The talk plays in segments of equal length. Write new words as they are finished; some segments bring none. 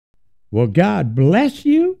Well, God bless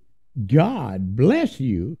you. God bless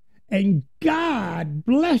you. And God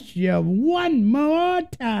bless you one more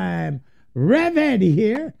time. Rev Eddie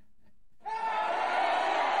here.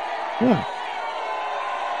 What?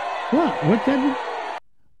 What? What's that?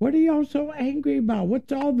 What are y'all so angry about?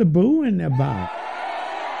 What's all the booing about?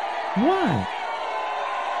 What?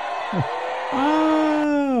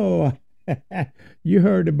 Oh, you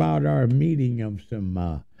heard about our meeting of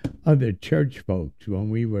some other church folks when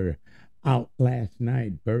we were out last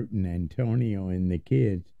night, Burton, Antonio, and the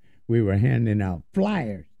kids. We were handing out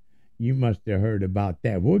flyers. You must have heard about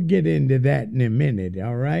that. We'll get into that in a minute,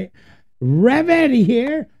 all right? Rev Eddie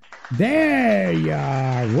here. There you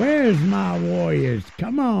are. Where's my warriors?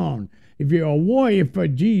 Come on. If you're a warrior for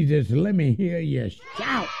Jesus, let me hear you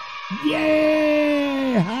shout.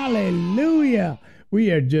 Yay! Hallelujah!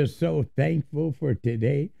 We are just so thankful for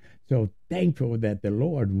today. So thankful that the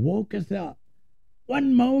Lord woke us up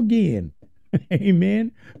one more again.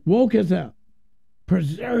 Amen. Woke us up.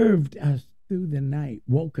 Preserved us through the night.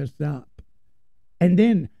 Woke us up. And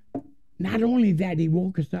then, not only that, he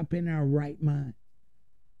woke us up in our right mind,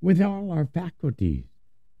 with all our faculties,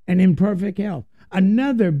 and in perfect health.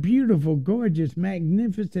 Another beautiful, gorgeous,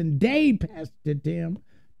 magnificent day, Pastor Tim,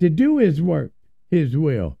 to do his work, his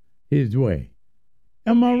will, his way.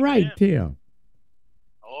 Am I right, Tim?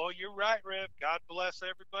 Oh, you're right, Rev. God bless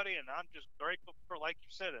everybody, and I'm just grateful for, like you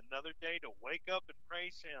said, another day to wake up and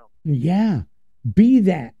praise him. Yeah, be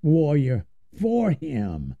that warrior for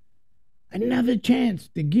him. Another chance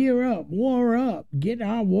to gear up, war up, get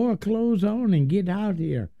our war clothes on and get out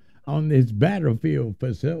here on this battlefield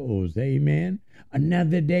for souls. Amen.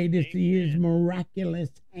 Another day to see his miraculous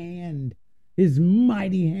hand, his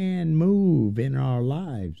mighty hand move in our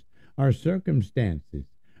lives, our circumstances,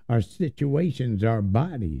 our situations, our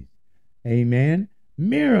bodies. Amen.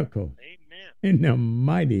 Miracles. Amen. In the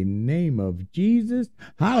mighty name of Jesus.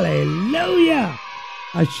 Hallelujah.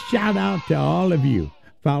 A shout out to all of you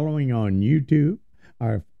following on YouTube,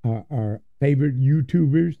 our favorite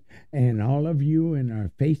YouTubers, and all of you in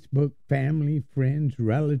our Facebook family, friends,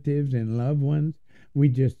 relatives, and loved ones. We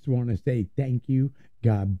just want to say thank you.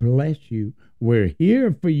 God bless you. We're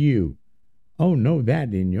here for you. Oh, know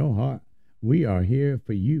that in your heart. We are here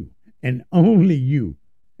for you and only you.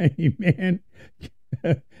 Amen.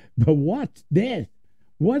 But what's this?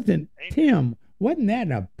 Wasn't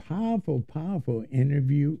that a powerful, powerful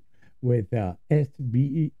interview with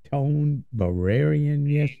S.B. Tone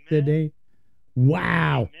Bararian yesterday?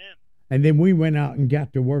 Wow. Amen. And then we went out and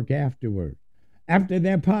got to work afterwards. After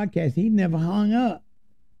that podcast, he never hung up.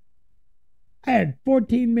 I had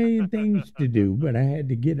 14 million things to do, but I had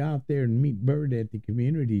to get out there and meet Bird at the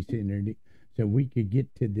community center so we could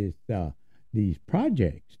get to these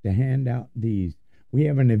projects to hand out these. We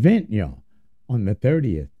have an event, y'all, on the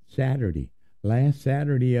 30th, Saturday, last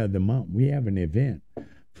Saturday of the month. We have an event.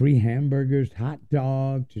 Free hamburgers, hot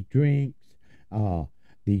dogs, drinks.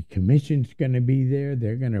 The commission's going to be there.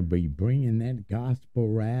 They're going to be bringing that gospel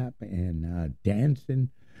rap and dancing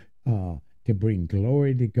to bring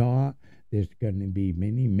glory to God. There's going to be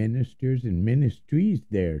many ministers and ministries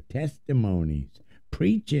there, testimonies,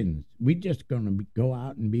 preachings. We're just going to go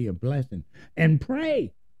out and be a blessing and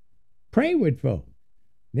pray. Pray with folks.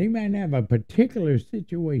 They might have a particular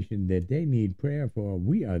situation that they need prayer for.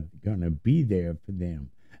 We are going to be there for them.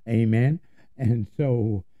 Amen. And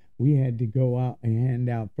so we had to go out and hand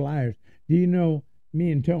out flyers. Do you know,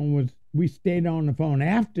 me and Tone we stayed on the phone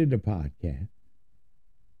after the podcast.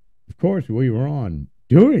 Of course, we were on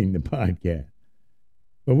during the podcast.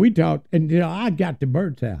 But we talked until I got to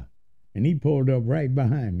Bert's house. And he pulled up right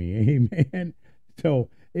behind me. Amen. So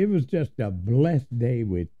it was just a blessed day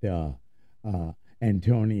with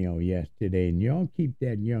Antonio yesterday. And y'all keep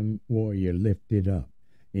that young warrior lifted up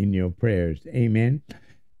in your prayers. Amen.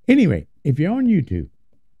 Anyway, if you're on YouTube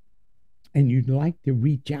and you'd like to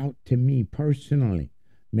reach out to me personally,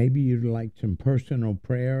 maybe you'd like some personal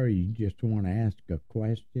prayer, or you just want to ask a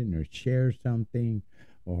question or share something,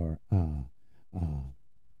 or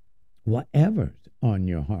whatever's on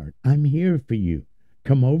your heart, I'm here for you.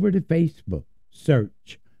 Come over to Facebook,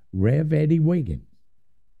 search Rev Eddie Wiggins.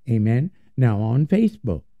 Amen. Now on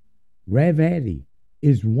Facebook, Rev Eddie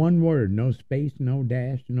is one word, no space, no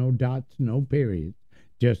dash, no dots, no periods.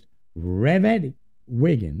 Just Rev Eddie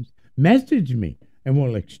Wiggins. Message me and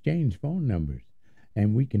we'll exchange phone numbers.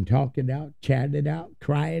 And we can talk it out, chat it out,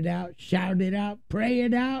 cry it out, shout it out, pray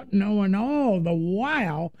it out, knowing all the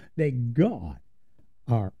while that God,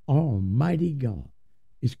 our almighty God,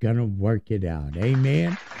 is going to work it out.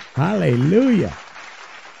 Amen. Hallelujah.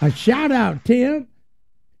 A shout out, Tim.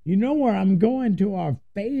 You know where I'm going? To our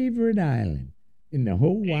favorite island. in the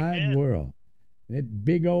whole wide Amen. world. That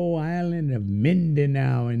big old island of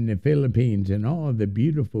Mindanao in the Philippines and all the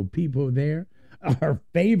beautiful people there. Our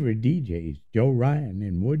favorite DJs, Joe Ryan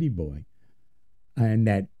and Woody Boy. And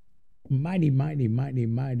that mighty, mighty, mighty,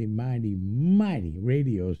 mighty, mighty, mighty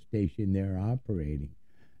radio station they're operating.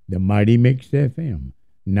 The Mighty Mix FM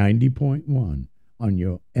 90.1 on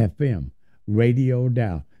your FM radio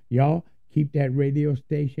dial. Y'all keep that radio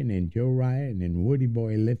station and Joe Ryan and Woody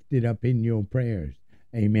Boy lifted up in your prayers.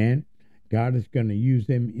 Amen. God is going to use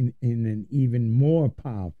them in an even more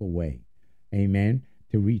powerful way. Amen.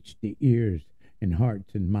 To reach the ears and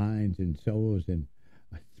hearts and minds and souls and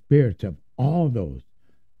spirits of all those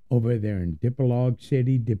over there in Dipolog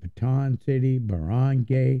City, Dipitan City,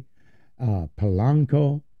 Barangay,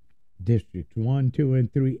 Polanco, Districts 1, 2,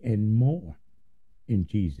 and 3, and more in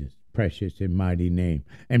Jesus' precious and mighty name.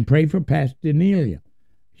 And pray for Pastor Nelia.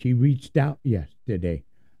 She reached out yesterday.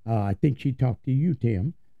 I think she talked to you,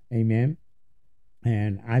 Tim. Amen.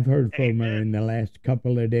 And I've heard from her in the last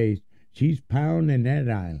couple of days. She's pounding that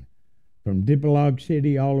island from Dipolog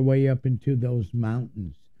City all the way up into those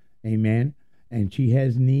mountains. Amen. And she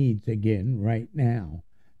has needs again right now.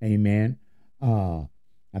 Amen.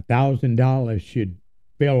 $1,000 should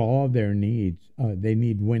fill all their needs. They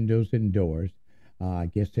need windows and doors.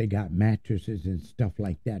 I guess they got mattresses and stuff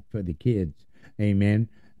like that for the kids. Amen.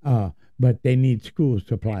 But they need school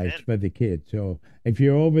supplies for the kids. So if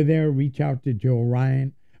you're over there, reach out to Joe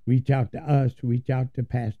Ryan, reach out to us, reach out to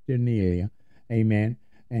Pastor Nelia. Amen.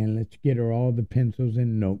 And let's get her all the pencils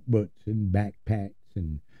and notebooks and backpacks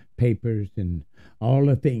and papers and all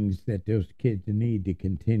the things that those kids need to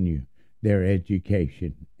continue their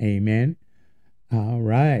education. Amen. All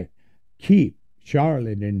right. Keep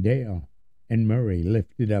Charlotte and Dale and Murray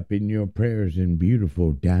lifted up in your prayers in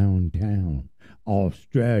beautiful downtown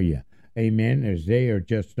Australia. Amen. As they are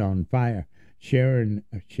just on fire, sharing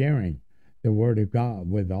the word of God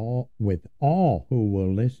with all who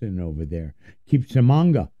will listen over there. Keep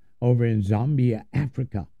Samanga over in Zambia,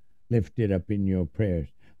 Africa, lifted up in your prayers,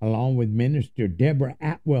 along with Minister Deborah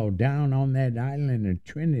Atwell down on that island of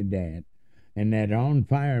Trinidad, and that on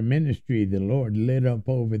fire ministry the Lord lit up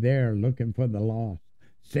over there, looking for the lost,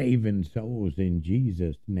 saving souls in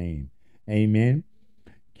Jesus' name. Amen.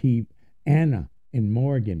 Keep Anna and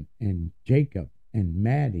Morgan and Jacob and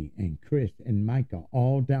Maddie and Chris and Micah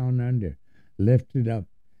all down under, lifted up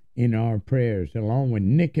in our prayers, along with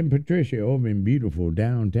Nick and Patricia over in beautiful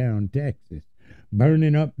downtown Texas,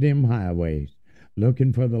 burning up them highways,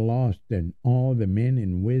 looking for the lost and all the men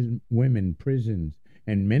and women prisons,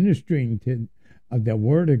 and ministering to the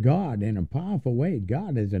word of God in a powerful way.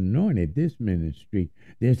 God has anointed this ministry.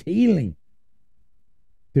 There's healing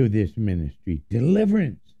through this ministry,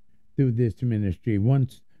 deliverance through this ministry.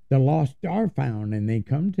 Once the lost are found and they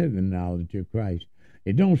come to the knowledge of Christ,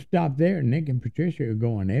 it don't stop there. Nick and Patricia are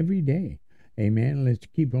going every day. Amen. Let's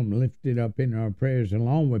keep them lifted up in our prayers,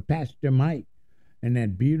 along with Pastor Mike and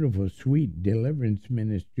that beautiful, sweet deliverance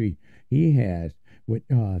ministry he has with,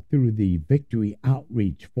 through the Victory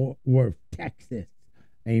Outreach, Fort Worth, Texas.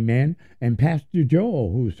 Amen. And Pastor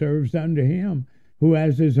Joel, who serves under him, who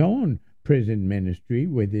has his own prison ministry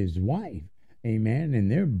with his wife. Amen.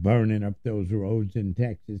 And they're burning up those roads in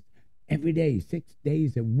Texas every day, 6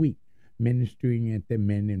 days a week, ministering at the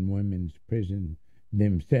men and women's prison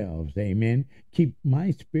themselves. Amen. Keep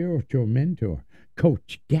my spiritual mentor,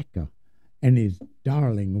 Coach Gecko, and his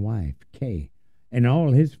darling wife, Kay, and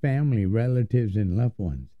all his family, relatives, and loved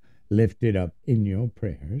ones lifted up in your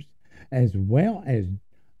prayers, as well as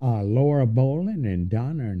Laura Boland and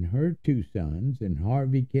Donna and her two sons, and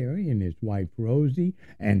Harvey Carey and his wife Rosie,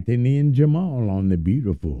 Anthony and Jamal on the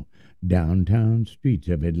beautiful downtown streets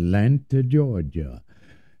of Atlanta, Georgia,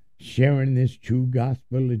 sharing this true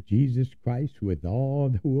gospel of Jesus Christ with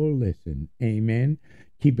all who will listen. Amen.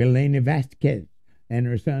 Keep Elena Vasquez and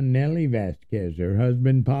her son Nelly Vasquez, her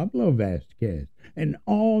husband Pablo Vasquez, and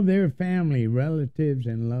all their family, relatives,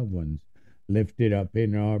 and loved ones lifted up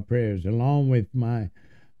in our prayers, along with my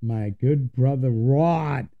good brother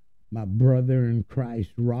Rod, my brother in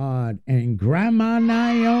Christ Rod, and Grandma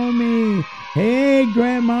Naomi. Hey,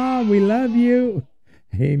 Grandma, we love you.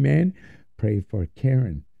 Amen. Pray for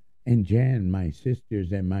Karen and Jan, my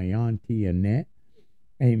sisters, and my auntie Annette.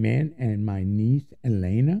 Amen. And my niece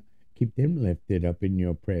Elena. Keep them lifted up in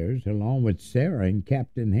your prayers, along with Sarah and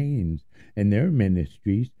Captain Haynes and their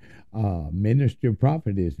ministries. Minister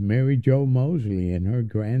prophetess Mary Jo Mosley and her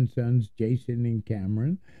grandsons Jason and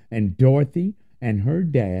Cameron, and Dorothy and her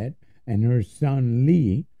dad and her son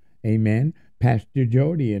Lee. Amen. Pastor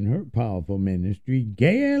Jody and her powerful ministry.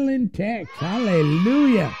 Gail and Tex.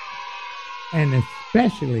 Hallelujah. And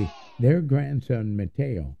especially their grandson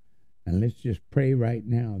Mateo. And let's just pray right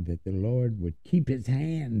now that the Lord would keep his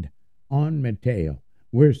hand on Mateo.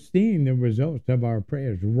 We're seeing the results of our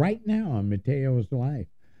prayers right now on Mateo's life.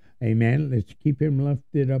 Amen. Let's keep him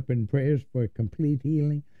lifted up in prayers for complete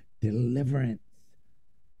healing, deliverance,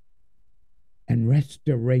 and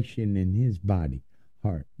restoration in his body,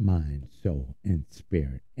 heart, mind, soul, and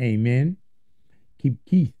spirit. Amen. Keep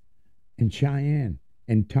Keith and Cheyenne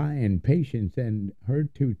and Ty and Patience and her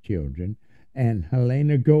 2 children and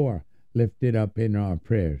Helena Gore lifted up in our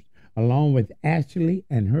prayers, along with Ashley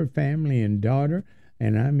and her family and daughter.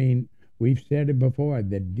 And I mean, we've said it before,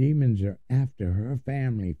 the demons are after her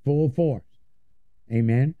family full force.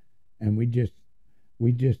 Amen. And we just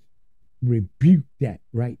rebuke that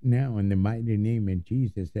right now in the mighty name of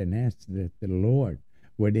Jesus and ask that the Lord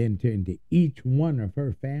would enter into each one of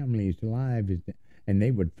her family's lives and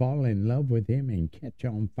they would fall in love with him and catch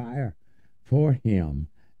on fire for him.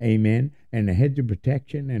 Amen. And a hedge of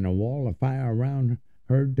protection and a wall of fire around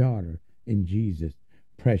her daughter in Jesus'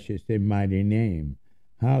 precious and mighty name.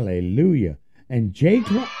 Hallelujah. And Jay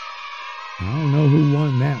Clark, I don't know who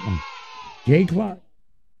won that one. Jay Clark,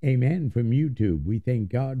 amen, from YouTube. We thank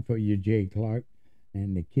God for you, Jay Clark.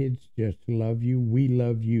 And the kids just love you. We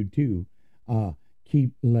love you too.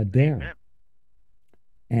 Keep Ladera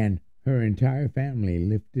and her entire family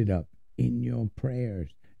lifted up in your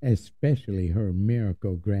prayers, especially her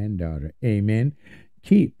miracle granddaughter. Amen.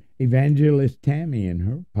 Keep Evangelist Tammy and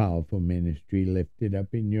her powerful ministry lifted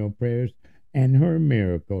up in your prayers and her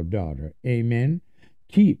miracle daughter. Amen.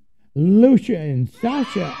 Keep Lucia and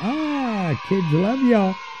Sasha. Kids love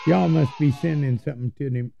y'all. Y'all must be sending something to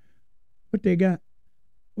them. What they got?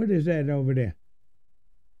 What is that over there?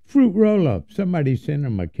 Fruit roll-ups. Somebody sent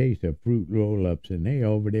them a case of fruit roll-ups, and they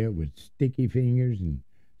over there with sticky fingers and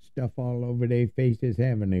stuff all over their faces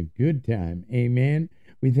having a good time. Amen.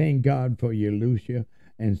 We thank God for you, Lucia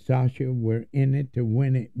and Sasha. We're in it to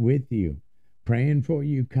win it with you. Praying for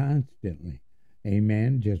you constantly.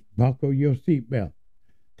 Amen. Just buckle your seatbelt.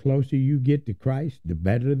 Closer you get to Christ, the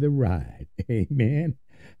better the ride. Amen.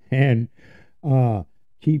 And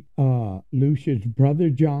keep Lucia's brother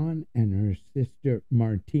John and her sister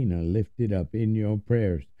Martina lifted up in your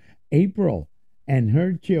prayers. April and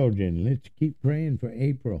her children. Let's keep praying for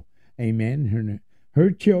April. Amen.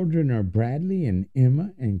 Her children are Bradley and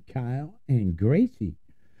Emma and Kyle and Gracie.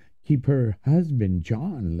 Keep her husband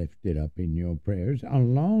John lifted up in your prayers,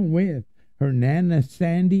 along with her Nana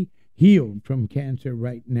Sandy, healed from cancer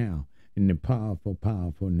right now in the powerful,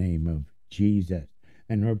 powerful name of Jesus.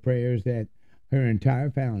 And her prayers that her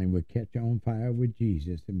entire family would catch on fire with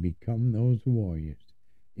Jesus and become those warriors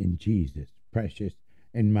in Jesus' precious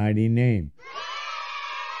and mighty name.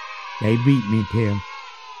 They beat me, Tim.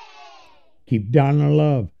 Keep Donna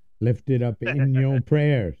Love lifted up in your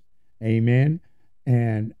prayers. Amen.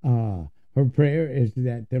 And her prayer is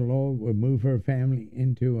that the Lord would move her family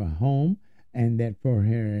into a home and that for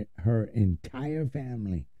her entire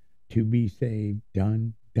family to be saved,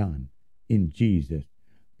 done in Jesus'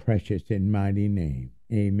 precious and mighty name.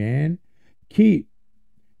 Amen. Keep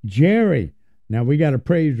Jerry. Now we got a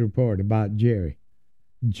praise report about Jerry.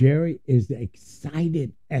 Jerry is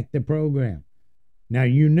excited at the program. Now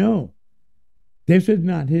you know, this is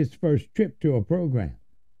not his first trip to a program.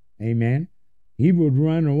 Amen. He would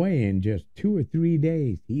run away in just 2 or 3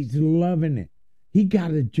 days. He's loving it. He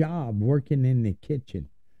got a job working in the kitchen.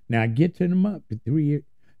 Now it gets him up at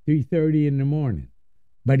 3:30 in the morning.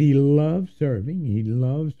 But he loves serving. He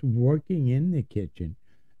loves working in the kitchen.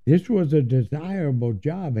 This was a desirable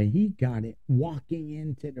job, and he got it walking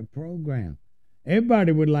into the program.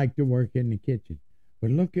 Everybody would like to work in the kitchen.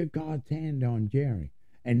 But look at God's hand on Jerry.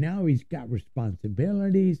 And now he's got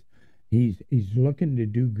responsibilities. He's looking to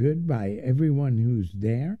do good by everyone who's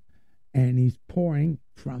there. And he's pouring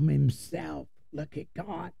from himself. Look at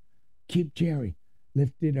God. Keep Jerry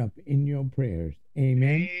lifted up in your prayers.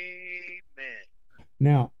 Amen. Amen.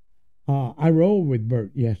 Now, I rolled with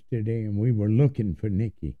Bert yesterday, and we were looking for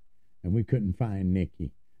Nikki, and we couldn't find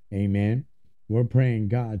Nikki. Amen. We're praying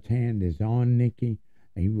God's hand is on Nikki,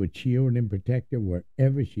 and he would shield and protect her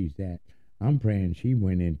wherever she's at. I'm praying she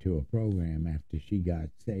went into a program after she got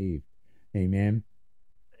saved. Amen.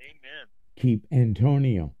 Amen. Keep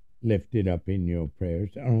Antonio lifted up in your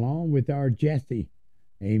prayers, along with our Jesse.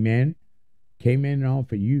 Amen. Came in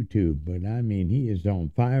off of YouTube, but I mean, he is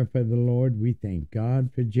on fire for the Lord. We thank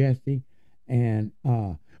God for Jesse, and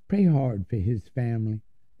pray hard for his family,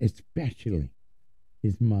 especially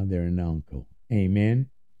his mother and uncle. Amen.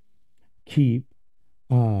 Keep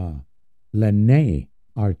Lene,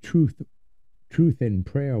 our truth and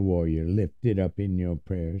prayer warrior, lifted up in your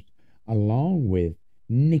prayers, along with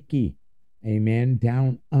Nikki, amen,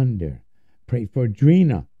 down under. Pray for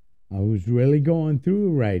Drina, who's really going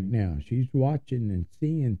through right now. She's watching and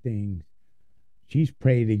seeing things. She's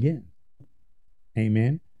prayed again.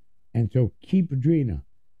 Amen. And so keep Drina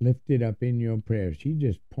lifted up in your prayers. She's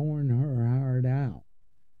just pouring her heart out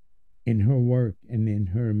in her work and in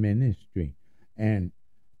her ministry. And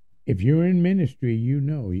if you're in ministry, you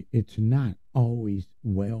know it's not always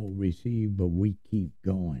well received, but we keep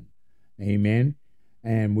going. Amen.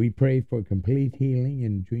 And we pray for complete healing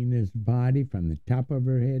in Drina's body from the top of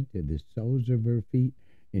her head to the soles of her feet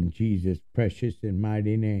in Jesus' precious and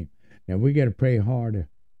mighty name. Now we got to pray harder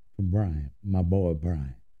for Brian, my boy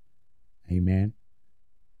Brian. Amen.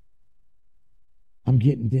 I'm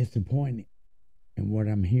getting disappointed in what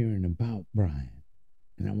I'm hearing about Brian,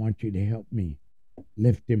 and I want you to help me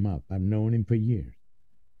lift him up. I've known him for years,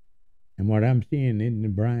 and what I'm seeing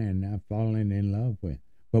in Brian, I've fallen in love with.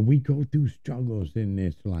 But we go through struggles in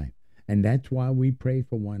this life, and that's why we pray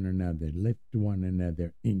for one another, lift one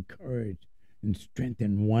another, encourage and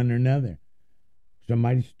strengthen one another.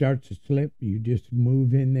 Somebody starts to slip, you just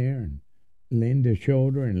move in there and lend a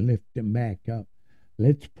shoulder and lift them back up.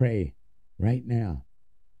 Let's pray right now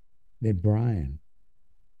that Brian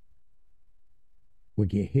will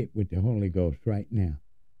get hit with the Holy Ghost right now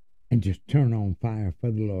and just turn on fire for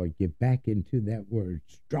the Lord. Get back into that word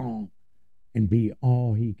strong and be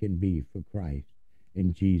all he can be for Christ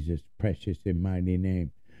in Jesus' precious and mighty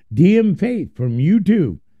name. DM Faith from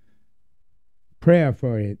YouTube. Prayer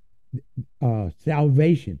for it.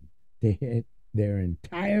 Salvation to hit their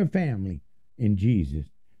entire family in Jesus'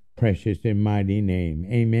 precious and mighty name.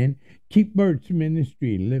 Amen. Keep Bert's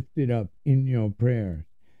ministry lifted up in your prayers.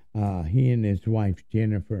 He and his wife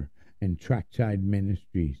Jennifer and Trackside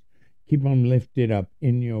Ministries. Keep them lifted up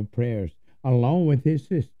in your prayers, along with his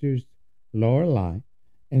sisters Lorelei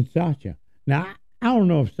and Sasha. Now, I don't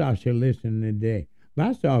know if Sasha listened today, but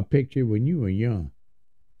I saw a picture when you were young,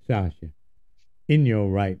 Sasha, in your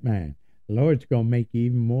right mind. The Lord's going to make you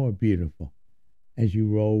even more beautiful as you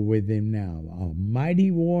roll with him now. A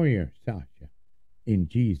mighty warrior, Sasha, in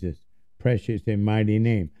Jesus' precious and mighty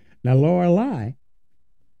name. Now, Lorelei,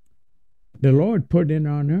 the Lord put it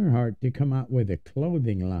on her heart to come out with a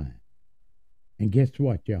clothing line. And guess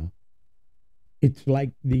what, y'all? It's like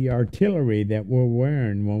the artillery that we're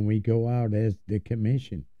wearing when we go out as the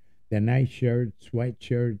commission. The nice shirts,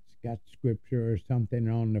 sweatshirts, got scripture or something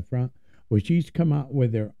on the front. Well, she's come out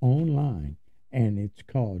with her own line, and it's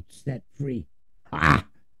called Set Free. Ah!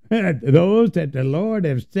 Those that the Lord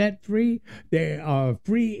have set free, they are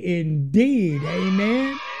free indeed.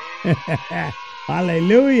 Amen.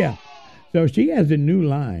 Hallelujah. So she has a new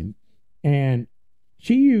line, and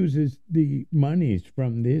she uses the monies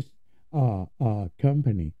from this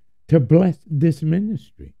company to bless this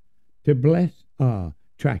ministry, to bless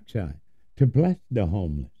Trackside, to bless the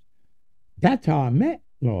homeless. That's how I met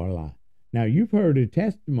Lorelei. Now, you've heard her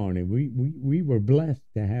testimony. We were blessed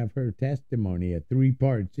to have her testimony, a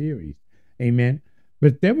 3-part series. Amen.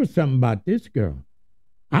 But there was something about this girl.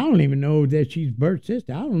 I don't even know that she's Bert's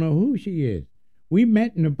sister. I don't know who she is. We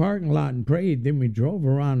met in the parking lot and prayed. Then we drove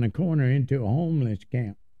around the corner into a homeless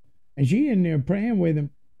camp. And she in there praying with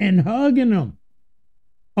him and hugging them.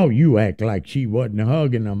 Oh, you act like she wasn't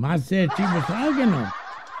hugging them. I said she was hugging them.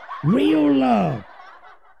 Real love.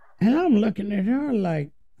 And I'm looking at her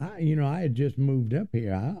like, I had just moved up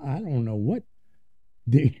here. I don't know what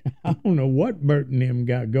I don't know what Bert and them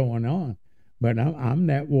got going on. But I'm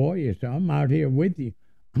that warrior, so I'm out here with you.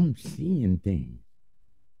 I'm seeing things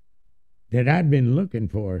that I've been looking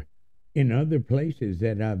for in other places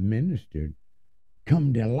that I've ministered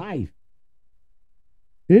come to life.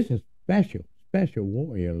 This is special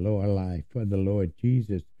warrior, Lorelei, for the Lord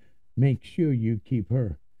Jesus. Make sure you keep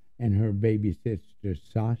her and her baby sister,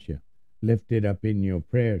 Sasha, lifted up in your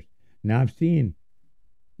prayers. Now, I've seen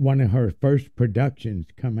one of her first productions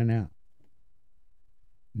coming out.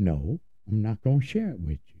 No, I'm not going to share it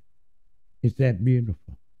with you. It's that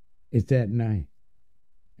beautiful. It's that nice.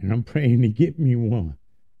 And I'm praying to get me one.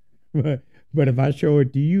 But if I show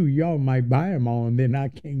it to you, y'all might buy them all, and then I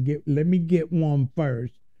can't get. Let me get one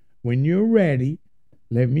first. When you're ready,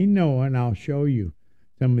 let me know, and I'll show you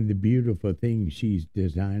some of the beautiful things she's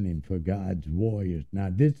designing for God's warriors. Now,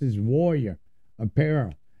 this is warrior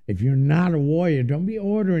apparel. If you're not a warrior, don't be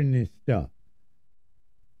ordering this stuff.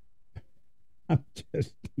 I'm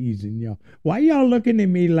just teasing y'all. Why y'all looking at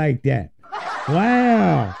me like that?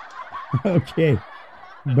 Wow. Okay.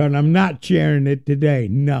 But I'm not sharing it today.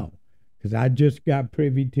 No. Because I just got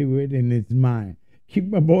privy to it, and it's mine. Keep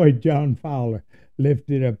my boy John Fowler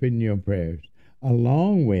lifted up in your prayers,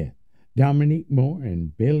 along with Dominique Moore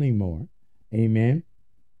and Billy Moore. Amen.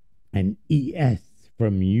 and ES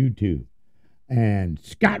from YouTube, and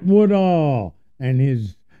Scott Woodall and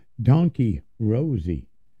his donkey Rosie,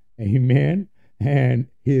 amen, and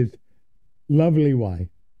his lovely wife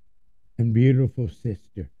and beautiful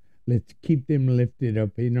sister. Let's keep them lifted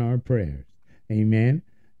up in our prayers, amen.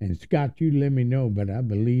 And Scott, you let me know, but I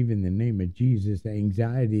believe in the name of Jesus,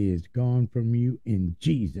 anxiety is gone from you in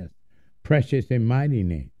Jesus' precious and mighty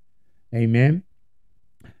name, amen.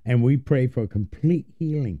 And we pray for complete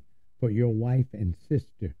healing for your wife and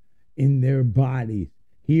sister in their bodies,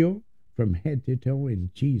 healed from head to toe in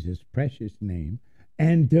Jesus' precious name,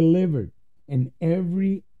 and delivered in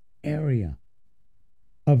every area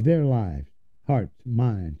of their lives, hearts,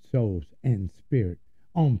 minds, souls, and spirit,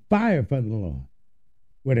 on fire for the Lord,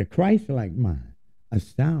 with a Christ-like mind, a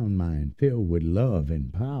sound mind filled with love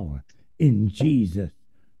and power, in Jesus'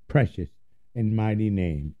 precious and mighty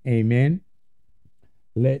name. Amen.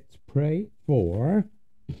 Let's pray for,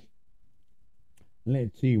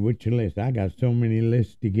 let's see which list. I got so many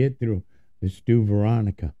lists to get through. Let's do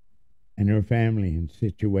Veronica and her family and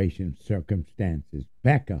situations, circumstances.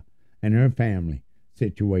 Becca and her family,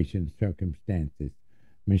 situations, circumstances.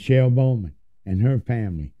 Michelle Bowman and her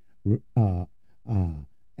family,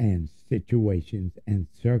 and situations and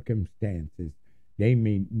circumstances. They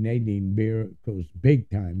need miracles big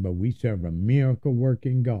time, but we serve a miracle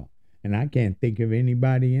working God. And I can't think of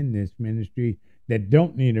anybody in this ministry that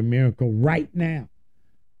don't need a miracle right now.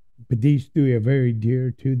 But these three are very dear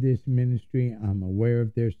to this ministry. I'm aware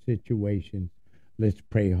of their situations. Let's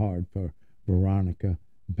pray hard for Veronica,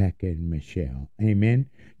 Becca, and Michelle. Amen.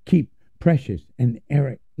 Keep Precious and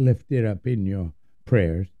Eric lifted up in your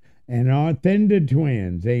prayers. And our Thunder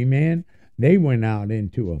twins, amen. They went out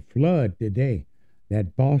into a flood today.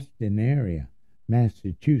 That Boston area,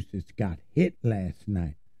 Massachusetts, got hit last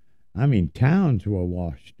night. I mean, towns were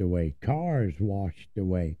washed away, cars washed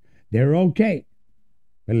away. They're okay.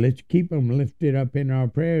 But let's keep them lifted up in our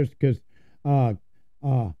prayers, because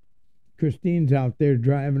Christine's out there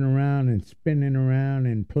driving around and spinning around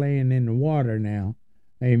and playing in the water now.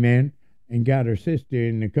 Amen. And got her sister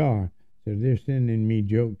in the car. So they're sending me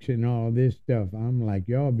jokes and all this stuff. I'm like,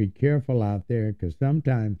 y'all be careful out there, because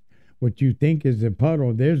sometimes what you think is a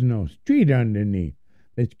puddle, there's no street underneath.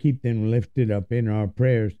 Let's keep them lifted up in our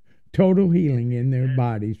prayers. Total healing in their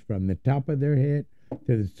bodies from the top of their head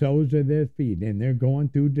to the soles of their feet. And they're going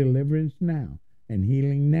through deliverance now and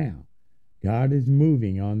healing now. God is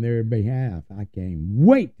moving on their behalf. I can't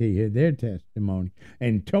wait to hear their testimony.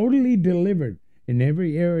 And totally delivered in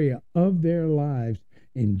every area of their lives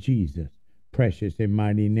in Jesus' precious and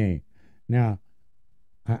mighty name. Now,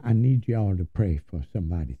 I need y'all to pray for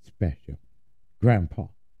somebody special. Grandpa.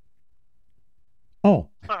 Oh,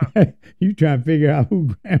 you trying to figure out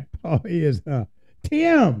who Grandpa is, huh?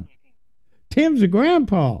 Tim. Tim's a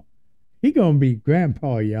grandpa. He gonna be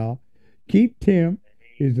Grandpa, y'all. Keep Tim,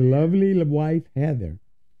 his lovely wife, Heather,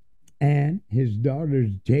 and his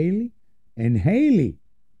daughters, Jaylee and Haley,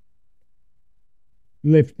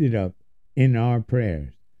 lifted up in our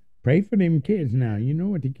prayers. Pray for them kids now. You know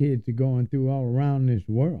what the kids are going through all around this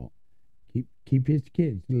world. Keep his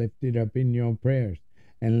kids lifted up in your prayers.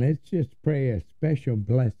 And let's just pray a special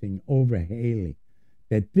blessing over Haley,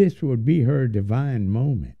 that this would be her divine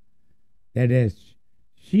moment, that as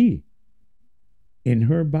she, in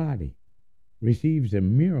her body, receives a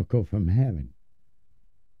miracle from heaven,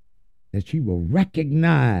 that she will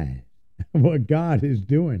recognize what God is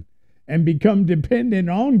doing and become dependent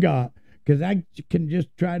on God. Because I can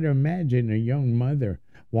just try to imagine a young mother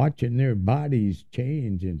watching their bodies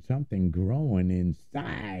change and something growing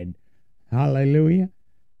inside. Hallelujah.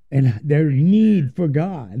 And their need for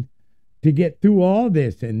God to get through all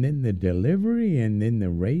this, and then the delivery, and then the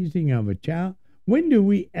raising of a child. When do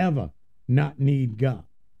we ever not need God?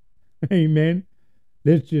 Amen.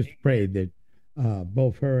 Let's just pray that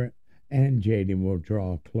both her and Jaden will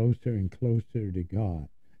draw closer and closer to God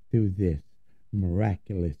through this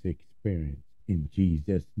miraculous experience in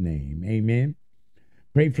Jesus' name. Amen.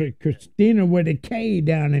 Pray for Christina with a K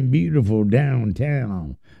down in beautiful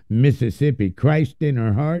downtown Mississippi. Christ in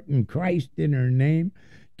her heart and Christ in her name.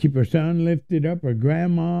 Keep her son lifted up, her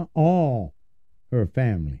grandma, all her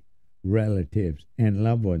family, relatives, and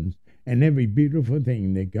loved ones, and every beautiful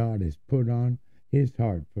thing that God has put on his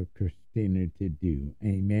heart for Christina to do.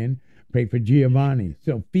 Amen. Pray for Giovanni,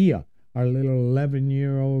 Sophia, our little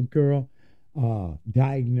 11-year-old girl,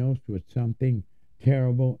 diagnosed with something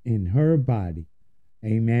terrible in her body.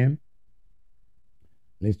 Amen.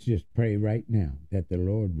 Let's just pray right now that the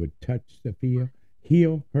Lord would touch Sophia,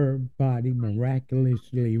 heal her body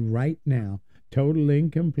miraculously right now, total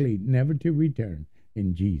and complete, never to return,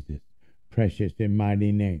 in Jesus' precious and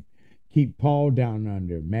mighty name. Keep Paul down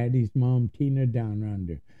under. Maddie's mom, Tina, down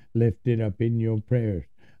under. Lift it up in your prayers,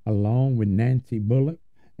 along with Nancy Bullock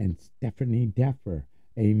and Stephanie Deffer.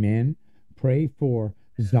 Amen. Pray for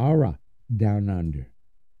Zara down under.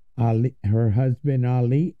 Ali, her husband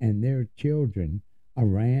Ali, and their children,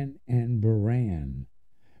 Aran and Baran.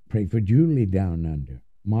 Pray for Julie down under.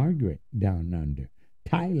 Margaret down under.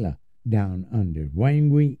 Tyler down under.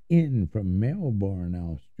 Wangui In from Melbourne,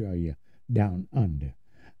 Australia, down under.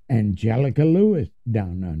 Angelica Lewis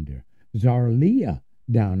down under. Zarlia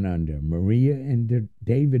down under. Maria and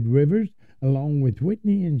David Rivers, along with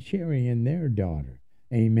Whitney and Sherry and their daughter.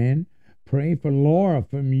 Amen. Pray for Laura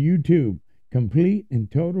from YouTube. Complete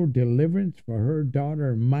and total deliverance for her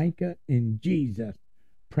daughter Micah in Jesus'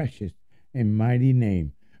 precious and mighty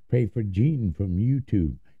name. Pray for Jean from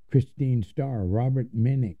YouTube. Christine Starr, Robert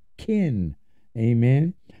Minnick, Ken,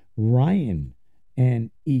 amen. Ryan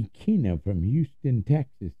and Ekina from Houston,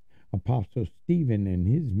 Texas. Apostle Stephen and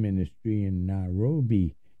his ministry in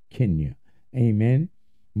Nairobi, Kenya, amen.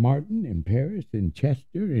 Martin and Paris and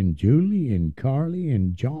Chester and Julie and Carly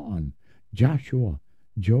and John, Joshua,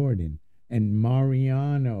 Jordan, and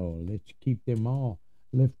Mariano. Let's keep them all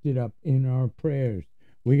lifted up in our prayers.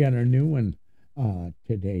 We got a new one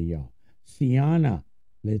today, y'all. Sienna.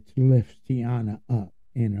 Let's lift Sienna up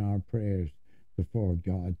in our prayers before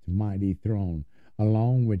God's mighty throne,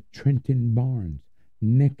 along with Trenton Barnes,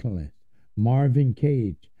 Nicholas, Marvin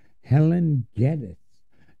Cage, Helen Geddes,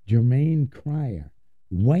 Jermaine Cryer,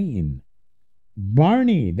 Wayne,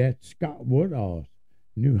 Barney, that's Scott Woodall's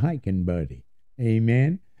new hiking buddy,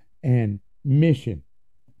 amen, and Mission,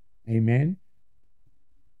 amen.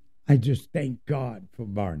 I just thank God for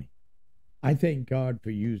Barney. I thank God for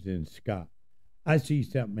using Scott. I see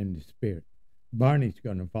something in the spirit. Barney's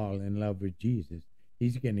going to fall in love with Jesus.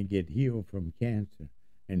 He's going to get healed from cancer,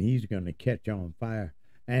 and he's going to catch on fire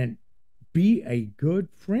and be a good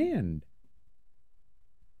friend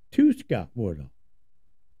to Scott Woodall.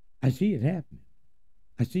 I see it happening.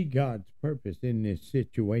 I see God's purpose in this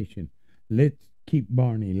situation. Let's keep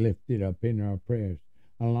Barney lifted up in our prayers,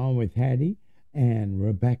 along with Hattie and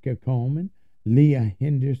Rebecca Coleman, Leah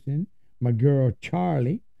Henderson, my girl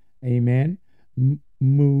Charlie, amen,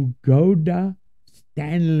 Mugoda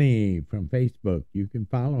Stanley from Facebook. You can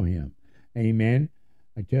follow him, amen.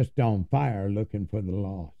 Just on fire looking for the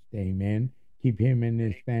lost, amen. Keep him and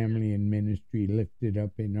his family and ministry lifted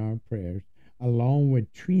up in our prayers, along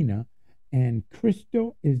with Trina. And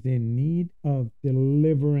Crystal is in need of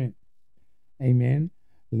deliverance. Amen.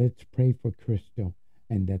 Let's pray for Crystal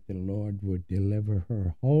and that the Lord would deliver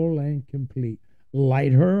her whole and complete.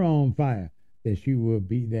 Light her on fire, that she will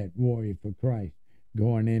be that warrior for Christ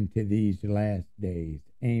going into these last days.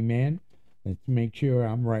 Amen. Let's make sure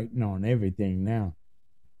I'm writing on everything now.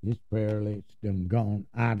 This prayer list's done gone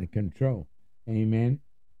out of control. Amen.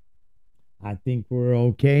 I think we're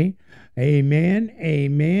okay. Amen,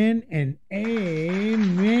 amen, and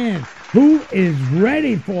amen. Who is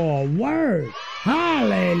ready for a word?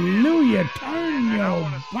 Hallelujah. Turn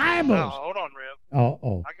your Bibles. Hold on, Rip.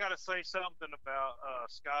 Oh. I got to say something about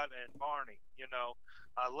Scott and Barney. You know,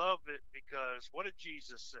 I love it because what did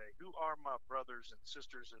Jesus say? Who are my brothers and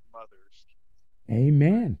sisters and mothers?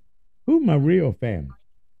 Amen. Who my real family?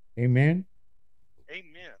 Amen.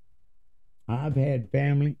 Amen. I've had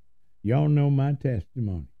family. Y'all know my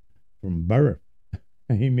testimony from birth.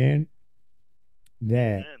 Amen.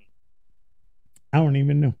 That Amen. I don't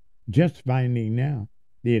even know. Just finding now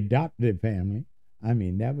the adoptive family. I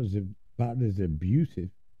mean, that was about as abusive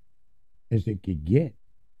as it could get,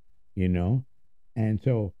 you know. And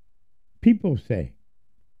so people say,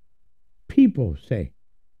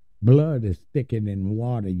 blood is thicker than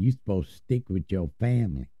water. You're supposed to stick with your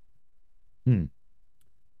family. I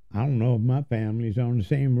don't know if my family's on the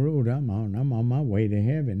same road I'm on. I'm on my way to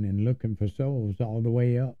heaven and looking for souls all the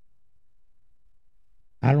way up.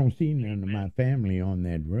 I don't see none of my family on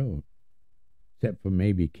that road, except for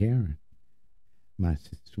maybe Karen, my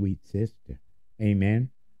sweet sister. Amen.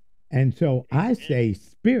 And so I say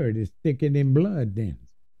spirit is thicker than blood then.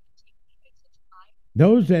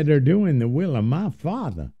 Those that are doing the will of my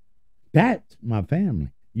Father, that's my family.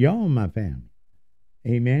 Y'all my family.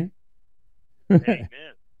 Amen. Amen.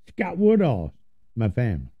 Scott Woodall, my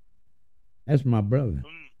family. That's my brother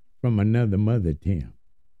from another mother, Tim.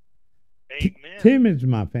 Amen. Tim is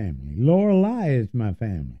my family. Lorelei is my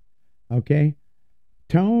family. Okay?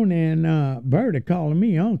 Tone and Bert are calling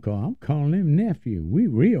me uncle. I'm calling him nephew. We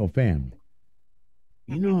real family.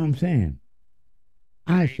 You know what I'm saying?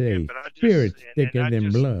 I say spirit's thicker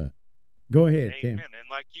than blood. Go ahead, Tim. Amen. And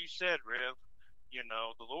like you said, Rev, you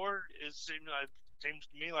know, the Lord is Seems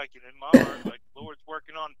to me like it in my heart, like the Lord's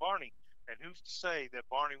working on Barney. And who's to say that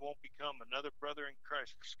Barney won't become another brother in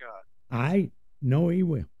Christ for Scott? I know he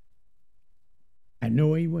will. I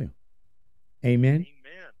know he will. Amen.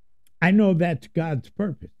 Amen. I know that's God's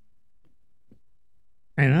purpose.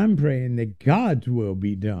 And I'm praying that God's will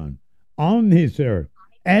be done on this earth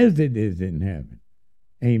as it is in heaven.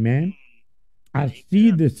 Amen. I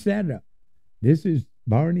see the setup. This is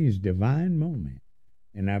Barney's divine moment.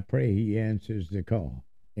 And I pray he answers the call.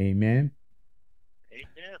 Amen.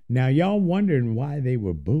 Amen. Now, y'all wondering why they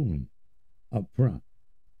were booing up front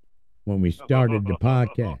when we started the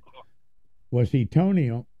podcast. Well, see,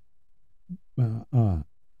 Tony,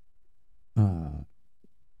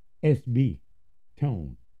 SB,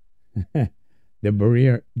 Tone, the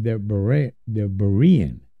Berean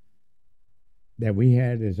that we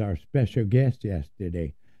had as our special guest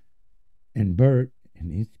yesterday, and Bert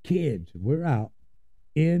and his kids were out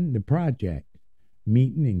in the project,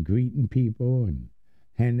 meeting and greeting people and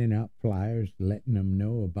handing out flyers, letting them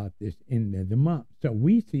know about this end of the month. So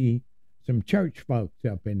we see some church folks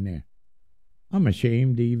up in there. I'm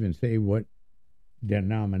ashamed to even say what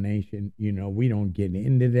denomination. We don't get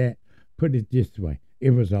into that. Put it this way.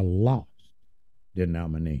 It was a lost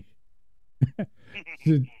denomination.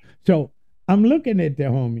 So I'm looking at the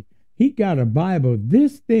homie. He got a Bible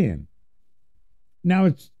this thin. Now,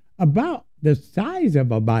 it's about the size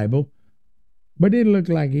of a Bible, but it looked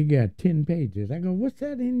like he got 10 pages. I go, what's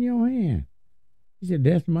that in your hand? He said,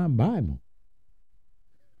 that's my Bible.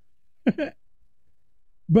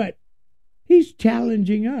 But he's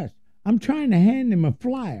challenging us. I'm trying to hand him a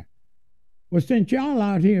flyer. Well, since y'all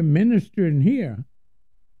out here ministering here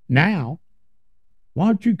now, why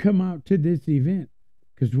don't you come out to this event?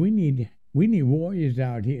 Because we need warriors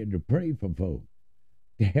out here to pray for folks,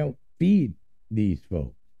 to help feed these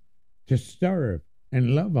folks, to serve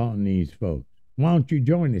and love on these folks. Why don't you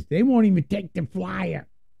join us? They won't even take the flyer.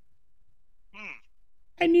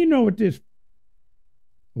 And you know what this...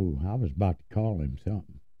 Oh, I was about to call him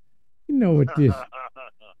something. You know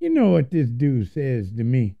what this dude says to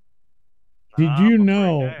me? Did you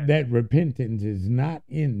know that repentance is not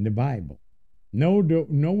in the Bible?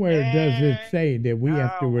 Nowhere does it say that we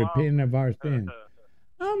have to repent of our sins.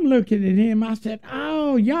 I'm looking at him. I said,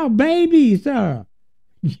 oh, y'all babies, sir.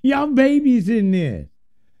 Y'all babies in this.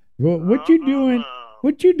 Well, what you doing?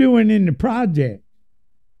 What you doing in the project?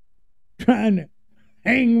 Trying to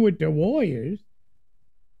hang with the warriors?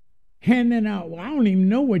 Handing out, I don't even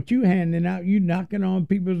know what you handing out. You knocking on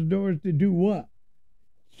people's doors to do what?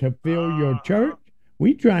 To fill your church?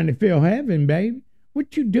 We trying to fill heaven, baby.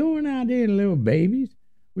 What you doing out there, little babies?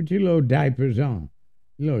 With your little diapers on,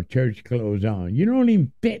 little church clothes on. You don't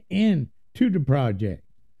even fit in to the project.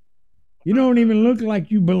 You don't even look like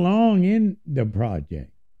you belong in the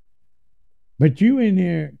project. But you in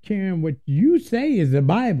there carrying what you say is the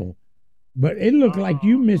Bible. But it looked like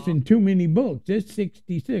you missing too many books. It's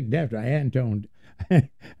 66. That's what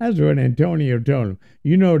that's what Antonio told him.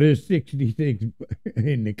 There's 66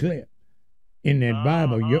 in the clip, in that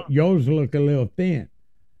Bible. Yours look a little thin.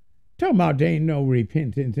 Talking about there ain't no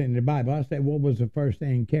repentance in the Bible. I said, what was the first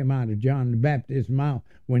thing that came out of John the Baptist's mouth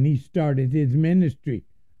when he started his ministry?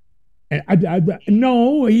 And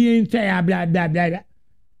no, he didn't say blah, blah, blah, blah.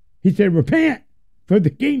 He said, repent, for the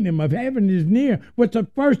kingdom of heaven is near. What's the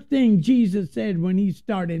first thing Jesus said when he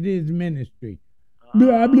started his ministry?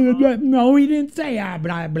 Blah, blah, blah. No, he didn't say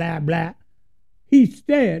blah, blah, blah. He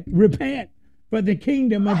said, repent, for the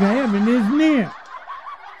kingdom of heaven is near.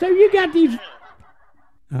 So you got these...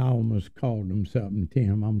 I almost called them something,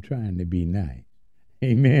 Tim. I'm trying to be nice.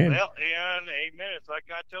 Amen. Well, and amen. It's like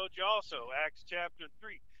I told you also, Acts chapter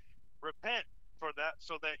 3. Repent for that,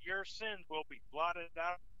 so that your sins will be blotted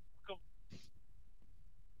out.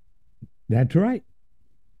 That's right.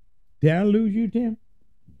 Did I lose you, Tim?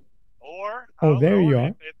 There you are.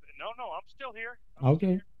 No, I'm still here.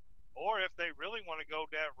 Okay. Or if they really want to go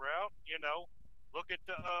that route, look at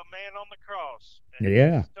the man on the cross. And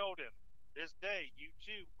yeah. Jesus told him, this day you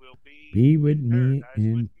too will be with me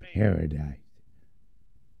in paradise.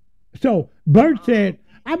 So Bert said,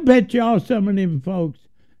 I bet y'all some of them folks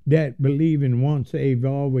that believe in once saved,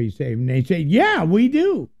 always saved. And they say, yeah, we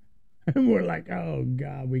do. And we're like, oh,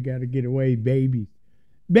 God, we got to get away, babies.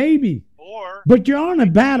 Babies. But you're on a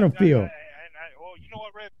battlefield. Well, you know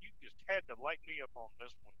what, Rev? You just had to light me up on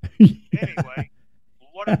this one. Anyway,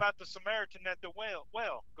 what about the Samaritan at the well?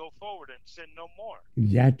 Well, go forward and sin no more.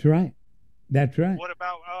 That's right. That's right. What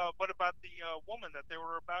about the woman that they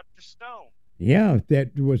were about to stone? Yeah,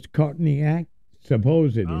 that was caught in the act,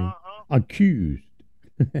 supposedly accused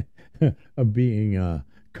of being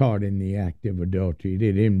caught in the act of adultery.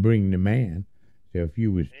 They didn't bring the man, So if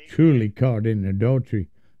you was Amen. truly caught in adultery,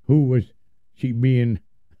 who was she being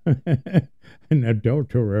an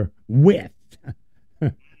adulterer with?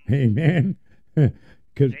 Amen. Because,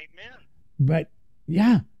 Amen. but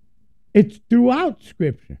yeah, it's throughout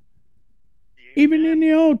Scripture. Even in Amen.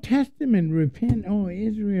 the Old Testament, repent, O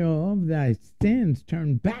Israel, of thy sins,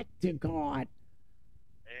 turn back to God.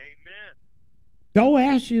 Amen. Throw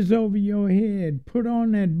ashes over your head, put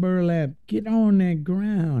on that burlap, get on that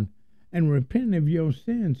ground, and repent of your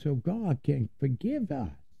sins so God can forgive us.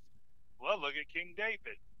 Well, look at King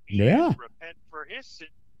David. He Yeah. had to repent for his sin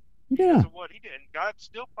Yeah. because of what he did. And God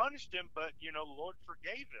still punished him, but, the Lord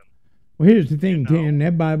forgave him. Well, here's the thing, You know? Tim.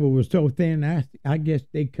 That Bible was so thin, I guess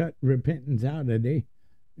they cut repentance out of their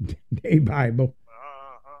Bible.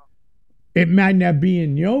 Uh-huh. It might not be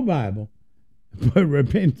in your Bible, but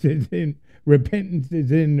repentance is in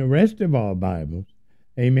the rest of our Bibles.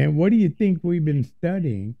 Amen. What do you think we've been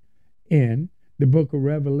studying in the book of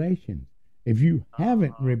Revelation? If you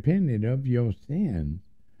haven't repented of your sins,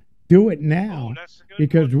 do it now, Oh, that's a good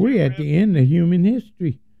because one, we're too, at the Reb. end of human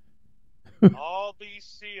history. All these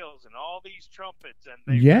seals and all these trumpets, and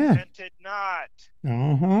they Yeah. repented not.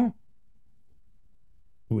 Uh-huh.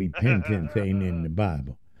 Repentance ain't in the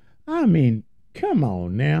Bible. I mean, come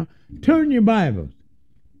on now. Turn your Bibles.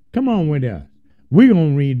 Come on with us. We're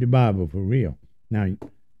going to read the Bible for real. Now,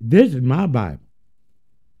 this is my Bible.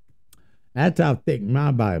 That's how thick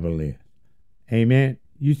my Bible is. Amen.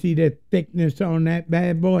 You see that thickness on that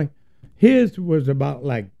bad boy? His was about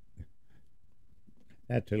like,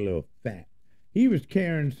 that's a little fat. He was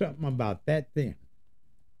carrying something about that thin.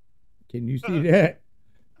 Can you see that?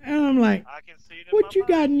 And I'm like, I can see it in what my you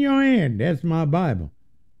got mind. in your hand? That's my Bible.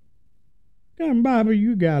 What kind of Bible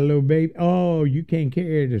you got, little baby? Oh, you can't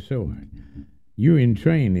carry the sword. You in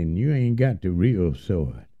training. You ain't got the real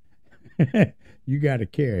sword. You got to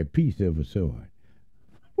carry a piece of a sword.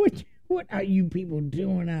 What are you people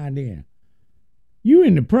doing out there? You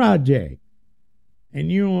in the project,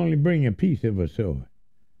 and you only bring a piece of a sword.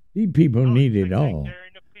 These people need You it think all. they're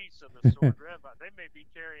carrying a piece of the sword, Reb? They may be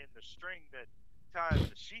carrying the string that ties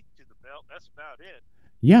the sheath to the belt. That's about it.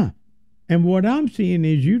 Yeah. And what I'm seeing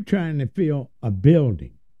is you trying to fill a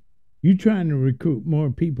building. You trying to recruit more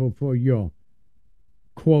people for your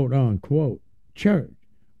quote unquote church.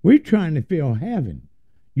 We're trying to fill heaven.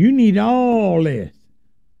 You need all this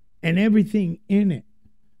and everything in it.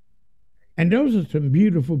 And those are some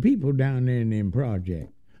beautiful people down there in them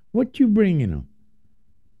projects. What you bringing them?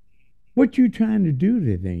 What you trying to do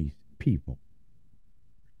to these people?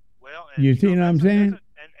 Well, You see what I'm saying?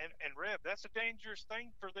 And Reb, that's a dangerous thing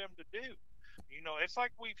for them to do. It's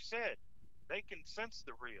like we've said, they can sense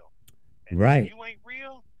the real. And Right. if you ain't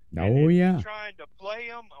real, Oh, and if yeah. you're trying to play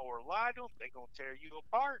them or lie to them, they're going to tear you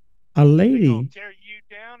apart. A They're lady, going to tear you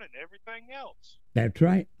down and everything else. that's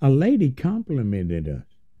right. A lady complimented us.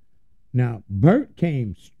 Now, Bert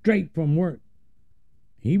came straight from work.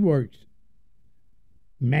 He works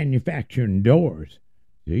manufacturing doors.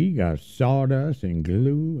 So he got sawdust and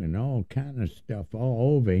glue and all kind of stuff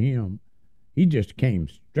all over him. He just came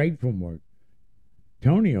straight from work.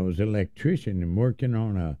 Tonio's an electrician and working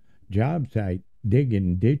on a job site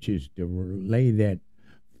digging ditches to lay that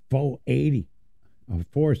 480 or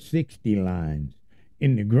 460 lines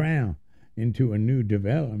in the ground into a new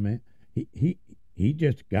development. He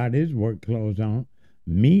just got his work clothes on.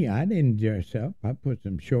 Me, I didn't dress up. I put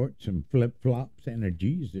some shorts, some flip-flops, and a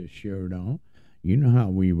Jesus shirt on. You know how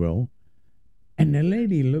we roll. And the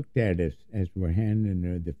lady looked at us as we're handing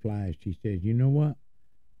her the flyers. She says, you know what?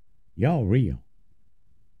 Y'all real.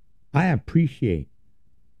 I appreciate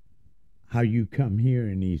how you come here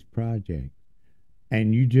in these projects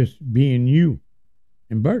and you just being you.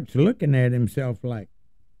 And Bert's looking at himself like,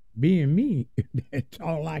 being me, that's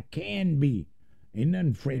all I can be. Ain't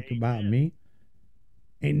nothing fake about me.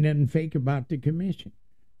 Ain't nothing fake about the commission.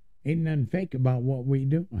 Ain't nothing fake about what we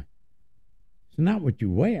doing. It's not what you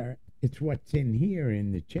wear. It's what's in here,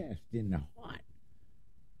 in the chest, in the heart.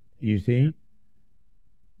 You see?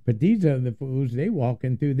 But these other fools, they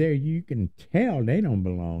walking through there, you can tell they don't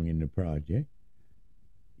belong in the project.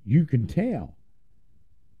 You can tell.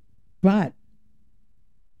 But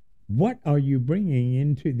what are you bringing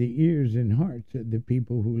into the ears and hearts of the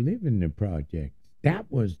people who live in the project? That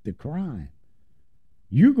was the crime.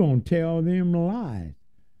 You're going to tell them lies.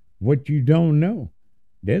 What you don't know,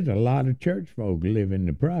 there's a lot of church folk live in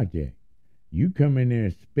the project. You come in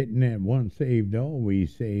there spitting that once saved,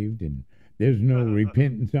 always saved, and there's no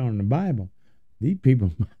repentance on the Bible. These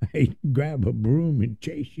people might grab a broom and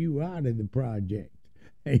chase you out of the project.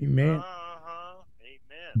 Amen. Amen.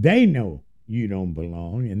 They know you don't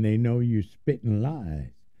belong, and they know you're spitting lies.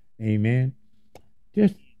 Amen.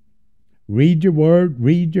 Just read your word,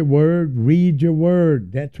 read your word, read your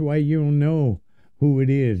word. That's why you'll know who it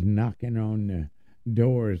is knocking on the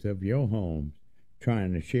doors of your homes,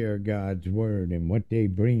 trying to share God's word and what they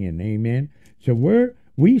bring in. Amen. So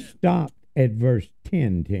we stopped at verse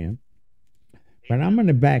 10, Tim. But I'm going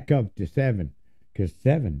to back up to 7, because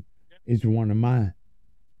 7 is one of my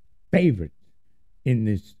favorites in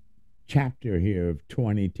this chapter here of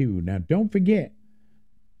 22. Now, don't forget,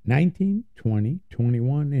 19, 20,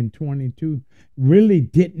 21, and 22 really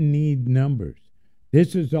didn't need numbers.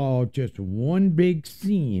 This is all just one big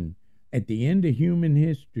scene at the end of human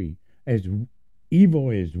history as evil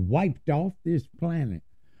is wiped off this planet.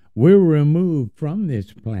 We're removed from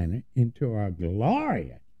this planet into our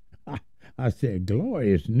glorious, I said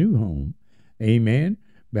glorious new home, amen,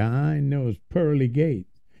 behind those pearly gates.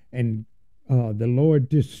 And the Lord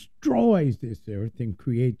destroys this earth and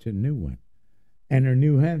creates a new one and a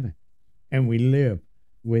new heaven. And we live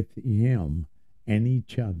with him and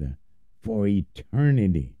each other for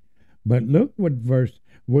eternity. But look what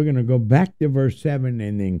we're going to go back to verse 7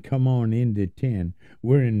 and then come on into 10.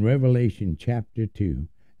 We're in Revelation chapter 2,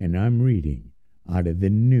 and I'm reading out of the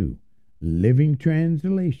New Living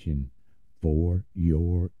Translation for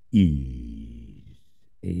your ease.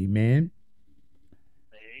 Amen.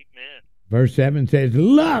 Amen. Verse 7 says,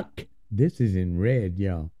 look, this is in red,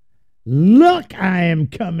 y'all. Look, I am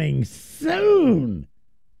coming soon.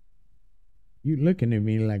 You looking at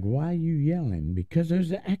me like, why are you yelling? Because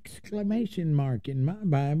there's an exclamation mark in my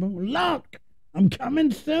Bible. Look, I'm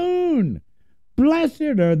coming soon.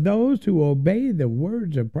 Blessed are those who obey the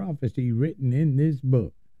words of prophecy written in this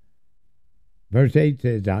book. Verse 8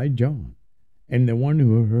 says, I, John, am the one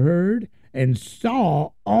who heard and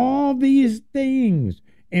saw all these things.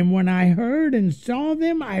 And when I heard and saw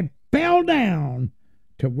them, I fell down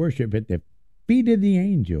to worship at the feet of the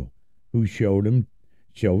angel who showed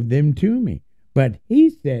them to me. But he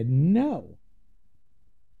said, no.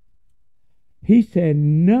 He said,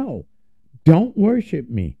 no, don't worship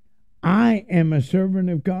me. I am a servant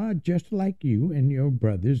of God just like you and your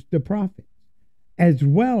brothers, the prophets, as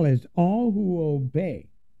well as all who obey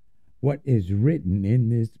what is written in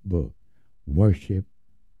this book. Worship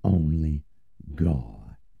only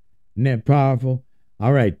God. Isn't that powerful?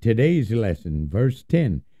 All right, today's lesson, verse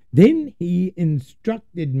 10. Then he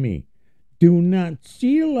instructed me, do not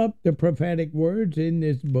seal up the prophetic words in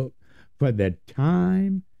this book, for the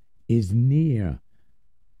time is near.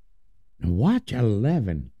 Now watch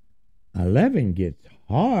 11. 11 gets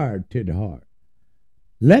hard to the heart.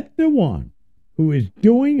 Let the one who is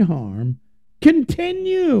doing harm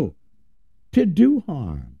continue to do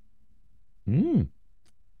harm.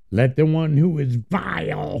 Let the one who is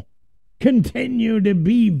vile continue to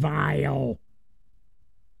be vile.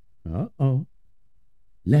 Uh-oh.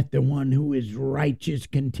 Let the one who is righteous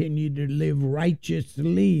continue to live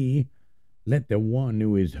righteously. Let the one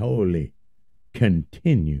who is holy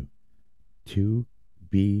continue to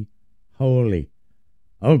be holy.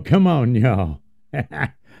 Oh, come on, y'all.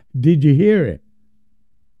 Did you hear it?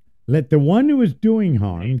 Let the one who is doing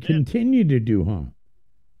harm continue to do harm.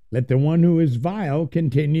 Let the one who is vile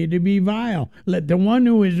continue to be vile. Let the one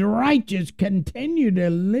who is righteous continue to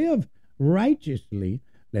live righteously.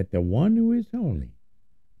 Let the one who is holy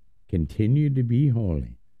continue to be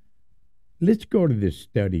holy. Let's go to this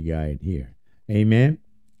study guide here. Amen?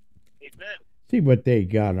 Amen. See what they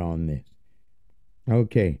got on this.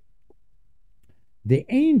 Okay. The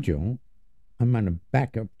angel, I'm going to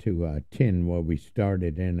back up to 10 where we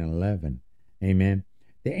started in 11. Amen?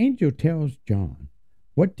 The angel tells John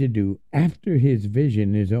what to do after his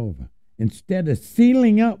vision is over. Instead of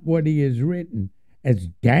sealing up what he has written, as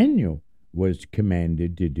Daniel was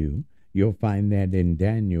commanded to do, you'll find that in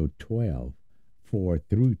Daniel 12, 4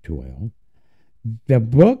 through 12. The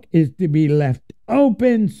book is to be left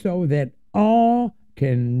open so that all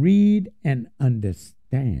can read and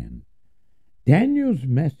understand. Daniel's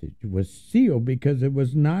message was sealed because it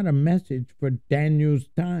was not a message for Daniel's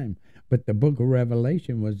time, but the book of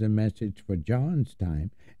Revelation was a message for John's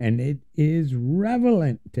time, and it is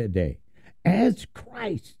relevant today. As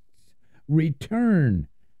Christ's return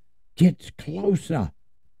gets closer,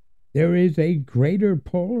 there is a greater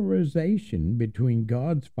polarization between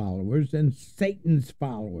God's followers and Satan's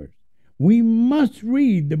followers. We must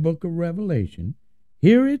read the book of Revelation,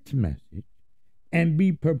 hear its message, and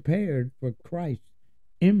be prepared for Christ's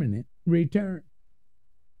imminent return.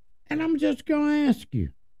 And I'm just going to ask you,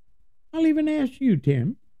 I'll even ask you,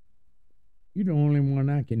 Tim. You're the only one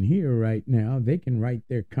I can hear right now. They can write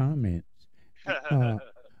their comments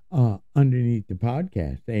underneath the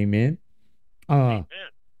podcast. Amen. Amen.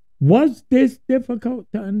 Was this difficult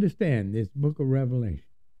to understand, this book of Revelation?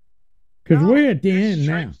 Because No, we're at the it's end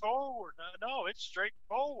now. straightforward. No, it's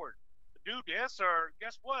straightforward. Dude, yes, sir.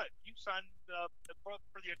 Guess what? You signed up for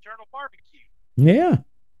the eternal barbecue. Yeah.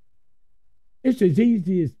 It's as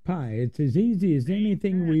easy as pie. It's as easy as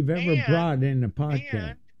anything Amen. we've ever brought in a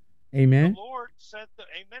podcast. And Amen. the Lord sent the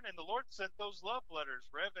Amen, and the Lord sent those love letters,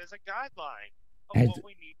 Rev, as a guideline of As, what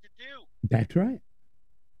we need to do. that's right.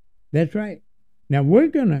 That's right. Now we're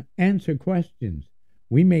going to answer questions.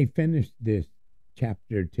 We may finish this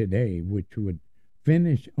chapter today, which would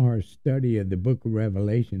finish our study of the book of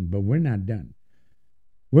Revelation, but we're not done.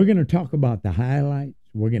 We're going to talk about the highlights.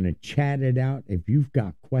 We're going to chat it out. If you've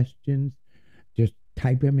got questions, just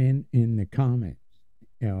type them in the comments.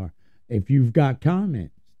 Or if you've got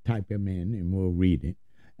comments, type them in and we'll read it.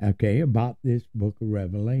 Okay, about this book of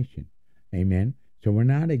Revelation. Amen. So we're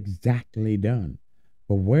not exactly done.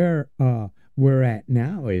 But where we're at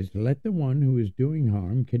now is let the one who is doing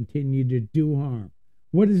harm continue to do harm.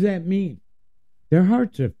 What does that mean? Their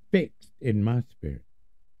hearts are fixed in my spirit.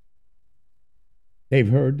 They've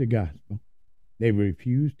heard the gospel. They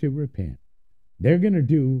refuse to repent. They're going to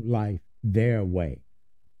do life their way.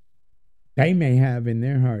 They may have in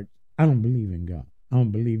their hearts, I don't believe in God. I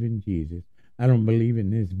don't believe in Jesus. I don't believe in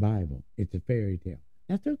this Bible. It's a fairy tale.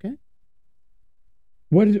 That's okay.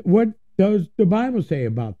 What does the Bible say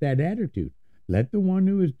about that attitude? Let the one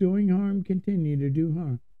who is doing harm continue to do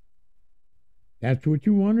harm. That's what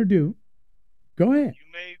you want to do. Go ahead.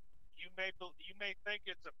 You may think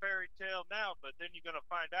it's a fairy tale now, but then you're going to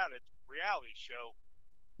find out it's a reality show.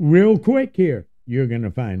 Real quick here, you're going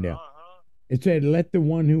to find out. Uh-huh. It said, let the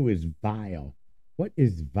one who is vile. What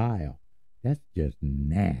is vile? That's just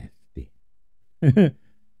nasty.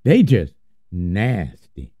 They just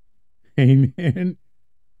nasty. Amen.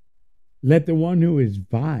 Let the one who is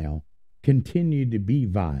vile continue to be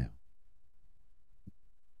vile.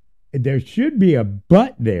 There should be a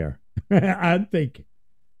but there, I'm thinking.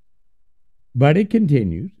 But it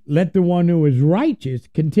continues. Let the one who is righteous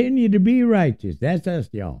continue to be righteous. That's us,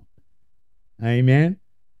 y'all. Amen.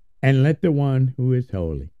 And let the one who is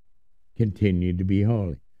holy continue to be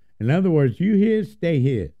holy. In other words, you his, stay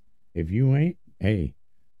his. If you ain't, hey,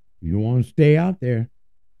 you want to stay out there,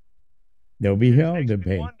 there'll be hell to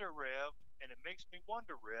pay. It makes me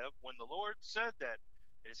wonder, Rev, when the Lord said that,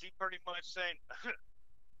 is he pretty much saying,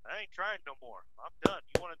 I ain't trying no more. I'm done.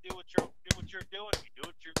 You want to do what you're doing, you do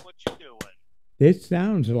what you're doing. This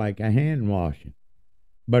sounds like a hand washing,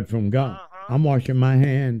 but from God. Uh-huh. I'm washing my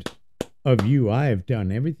hands of you. I have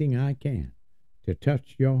done everything I can to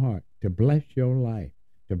touch your heart, to bless your life,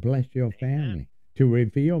 to bless your family, to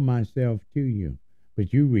reveal myself to you.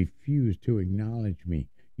 But you refuse to acknowledge me.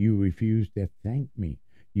 You refuse to thank me.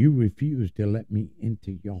 You refuse to let me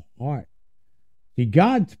into your heart. See,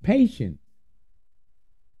 God's patient.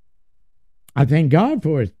 I thank God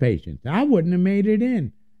for his patience. I wouldn't have made it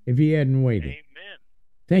in if he hadn't waited. Amen.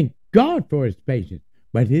 Thank God for his patience.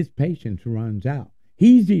 But his patience runs out.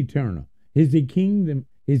 He's eternal. His kingdom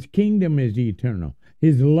is eternal.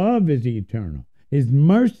 His love is eternal. His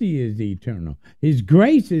mercy is eternal. His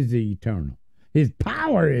grace is eternal. His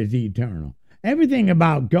power is eternal. Everything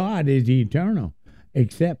about God is eternal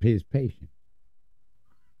except his patience.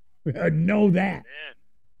 Know that. Amen.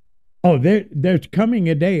 Oh, there's coming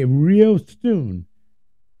a day real soon.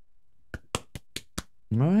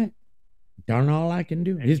 All right. Done all I can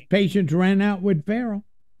do. His patience ran out with Pharaoh.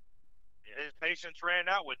 His patience ran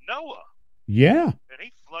out with Noah. Yeah. And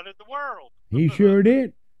he flooded the world. He sure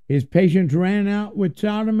did. His patience ran out with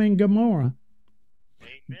Sodom and Gomorrah.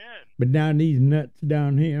 Amen. But now these nuts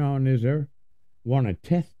down here on this earth want to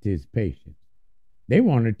test his patience. They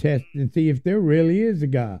want to test and see if there really is a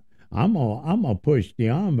God. I'm gonna push the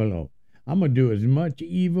envelope. I'm gonna do as much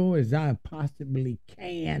evil as I possibly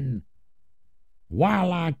can.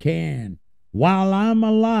 While I can. While I'm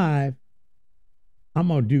alive, I'm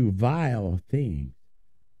gonna do vile things.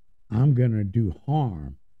 I'm gonna do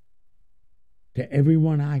harm to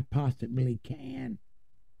everyone I possibly can.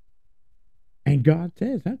 And God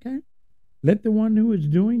says, okay, let the one who is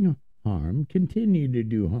doing harm continue to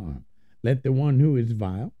do harm. Let the one who is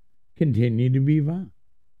vile continue to be vile.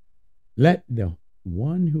 Let the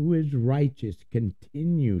one who is righteous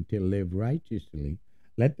continue to live righteously.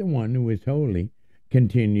 Let the one who is holy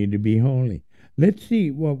continue to be holy. Let's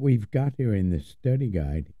see what we've got here in the study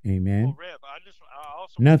guide. Amen. Well, Rev, I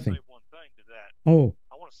also Nothing. want to say one thing to that. Oh,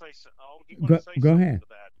 I want to say go ahead. to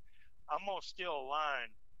that. I'm going to steal a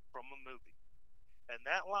line from a movie. And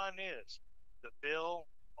that line is, the bill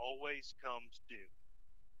always comes due.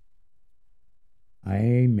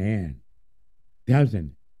 Amen. Doesn't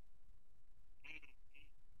it?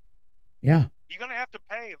 Yeah. You're going to have to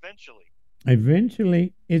pay eventually.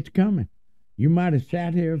 Eventually, it's coming. You might have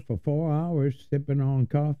sat here for 4 hours sipping on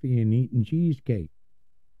coffee and eating cheesecake,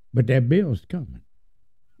 but that bill's coming.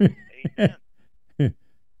 Amen.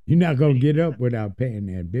 You're not going to get up without paying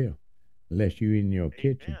that bill unless you're in your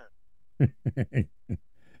kitchen. Amen.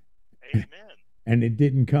 Amen. And it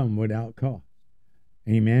didn't come without cost.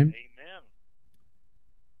 Amen. Amen.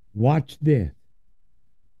 Watch this.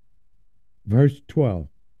 Verse 12.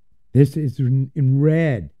 This is in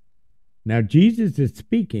red. Now, Jesus is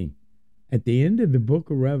speaking at the end of the book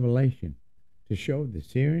of Revelation to show the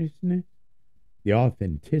seriousness, the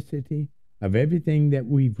authenticity of everything that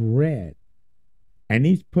we've read. And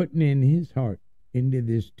he's putting in his heart into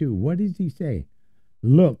this too. What does he say?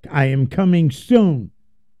 Look, I am coming soon,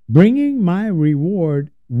 bringing my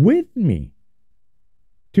reward with me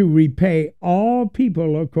to repay all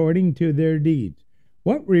people according to their deeds.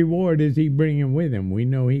 What reward is he bringing with him? We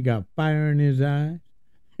know he got fire in his eyes.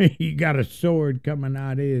 He got a sword coming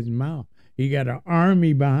out of his mouth. He got an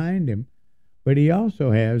army behind him. But he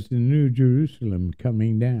also has the New Jerusalem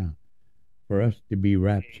coming down for us to be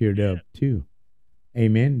raptured up too.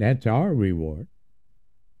 Amen. That's our reward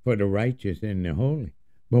for the righteous and the holy.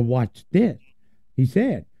 But watch this. He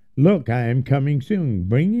said, look, I am coming soon,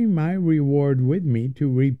 bringing my reward with me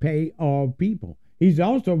to repay all people. He's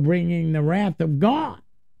also bringing the wrath of God.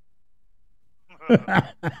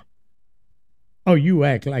 Oh, you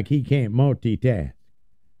act like he can't multitask.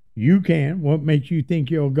 You can. What makes you think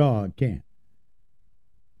your God can?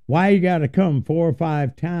 Why you got to come 4 or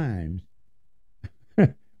 5 times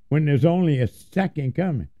when there's only a second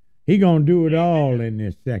coming? He going to do it all in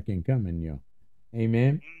this second coming, yo.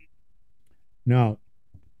 Amen? Now,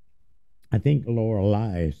 I think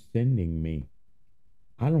Lorelei is sending me.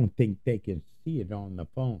 I don't think they can see it on the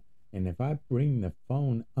phone. And if I bring the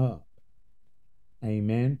phone up,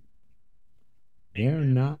 amen, they're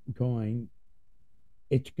not going,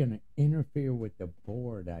 it's going to interfere with the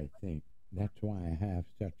board, I think. That's why I have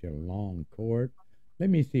such a long cord. Let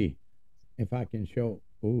me see if I can show.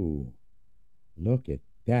 Ooh, look at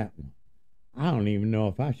that one. I don't even know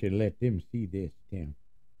if I should let them see this, Tim.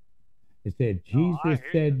 It said, Jesus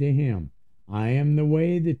said to him, I am the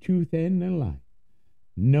way, the truth, and the life.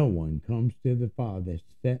 No one comes to the Father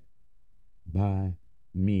except by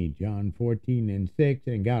me. John 14:6,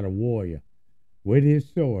 and got a warrior with his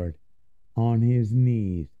sword on his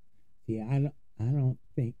knees. See, I don't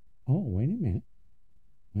think, oh, wait a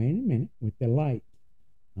minute, with the light.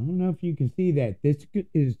 I don't know if you can see that. This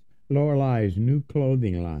is Lorelei's new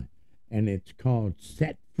clothing line, and it's called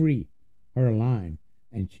Set Free, her line,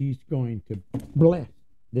 and she's going to bless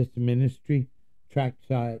this ministry,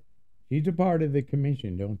 Trackside. She's a part of the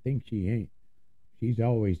commission. Don't think she ain't. She's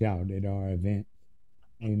always out at our events.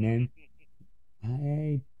 Amen.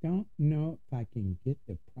 I don't know if I can get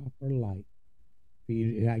the proper light.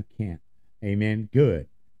 I can't. Amen. Good.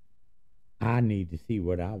 I need to see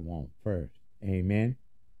what I want first. Amen.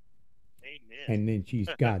 Amen. And then she's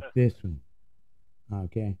got this one.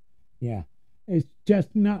 Okay. Yeah. It's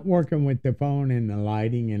just not working with the phone and the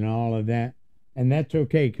lighting and all of that. And that's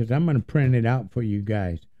okay, because I'm going to print it out for you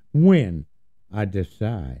guys when I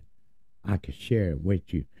decide I can share it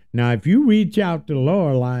with you. Now, if you reach out to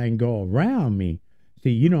Lorelei and go around me,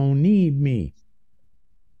 see, you don't need me.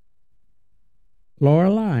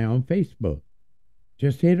 Lorelei on Facebook.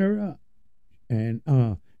 Just hit her up, and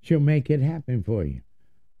she'll make it happen for you.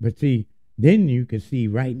 But see, then you can see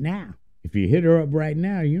right now. If you hit her up right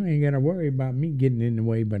now, you ain't got to worry about me getting in the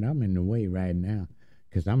way, but I'm in the way right now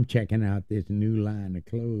because I'm checking out this new line of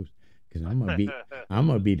clothes because I'm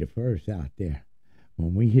gonna be the first out there.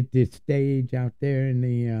 When we hit this stage out there in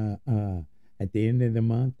the at the end of the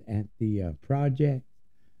month at the project,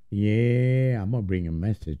 yeah, I'm gonna bring a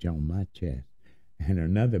message on my chest and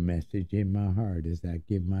another message in my heart as I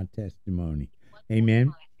give my testimony.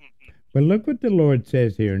 Amen. But look what the Lord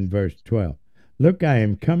says here in verse 12. Look, I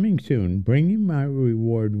am coming soon, bringing my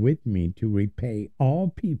reward with me to repay all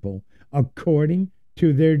people according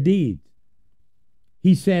to their deeds.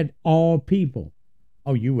 He said all people.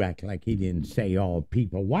 Oh, you act like he didn't say all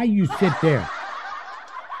people. Why you sit there?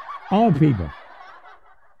 All people.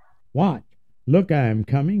 Watch. Look, I am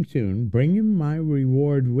coming soon, bringing my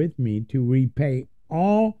reward with me to repay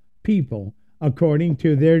all people according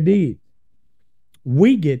to their deeds.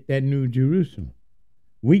 We get that New Jerusalem.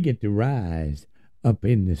 We get to rise up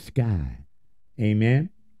in the sky. Amen.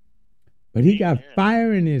 But he got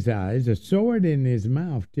fire in his eyes, a sword in his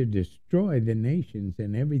mouth to destroy the nations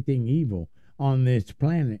and everything evil on this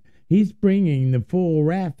planet. He's bringing the full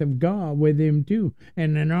wrath of God with him too,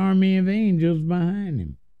 and an army of angels behind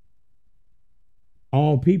him.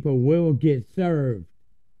 All people will get served.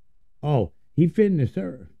 Oh, he finna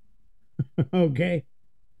serve. Okay?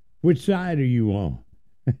 Which side are you on?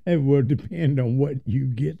 It will depend on what you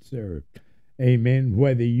get served. Amen.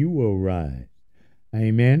 Whether you will rise.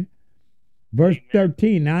 Amen. Verse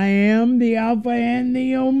 13, I am the Alpha and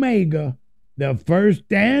the Omega, the first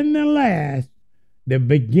and the last, the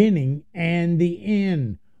beginning and the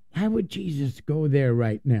end. Why would Jesus go there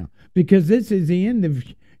right now? Because this is the end of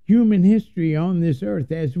human history on this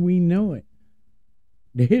earth as we know it.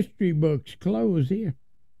 The history books close here.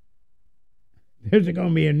 There's going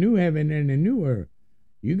to be a new heaven and a new earth.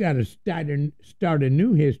 You got to start a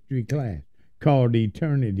new history class called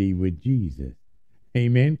Eternity with Jesus.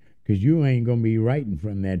 Amen. Because you ain't going to be writing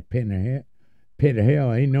from that pit of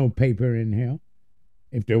hell. Ain't no paper in hell.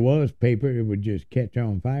 If there was paper, it would just catch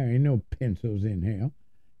on fire. Ain't no pencils in hell.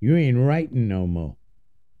 You ain't writing no more.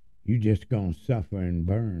 You just going to suffer and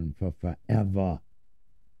burn for forever.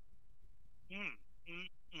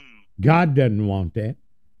 God doesn't want that.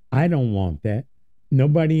 I don't want that.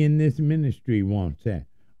 Nobody in this ministry wants that.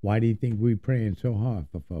 Why do you think we praying so hard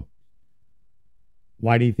for folks?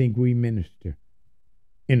 Why do you think we minister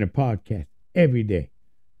in a podcast every day,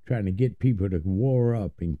 trying to get people to war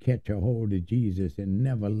up and catch a hold of Jesus and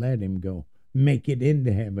never let him go? Make it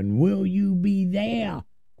into heaven. Will you be there?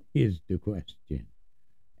 Is the question.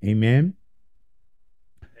 Amen?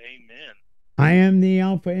 Amen. I am the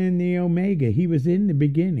Alpha and the Omega. He was in the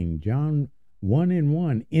beginning. John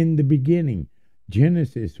 1:1, in the beginning.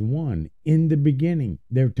 Genesis 1, in the beginning.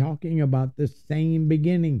 They're talking about the same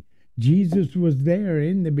beginning. Jesus was there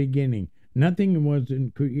in the beginning. Nothing was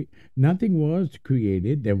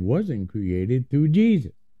created that wasn't created through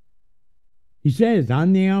Jesus. He says,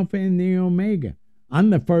 I'm the Alpha and the Omega. I'm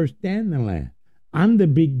the first and the last. I'm the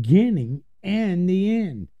beginning and the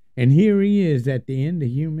end. And here he is at the end of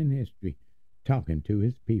human history, talking to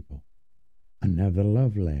his people. Another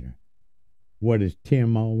love letter. What does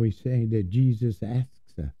Tim always say that Jesus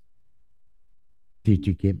asks us? Did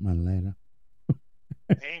you get my letter?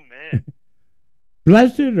 Amen.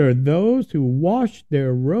 Blessed are those who wash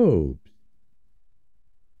their robes.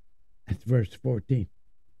 That's verse 14.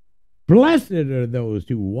 Blessed are those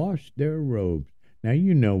who wash their robes. Now,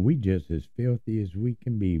 you know, we just as filthy as we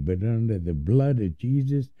can be, but under the blood of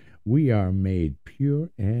Jesus, we are made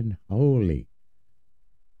pure and holy.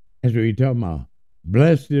 That's what you're talking about.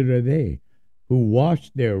 Blessed are they who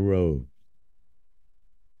wash their robes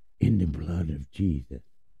in the blood of Jesus.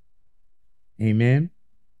 Amen.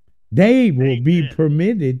 They will be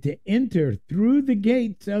permitted to enter through the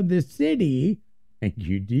gates of the city, thank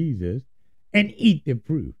you, Jesus, and eat the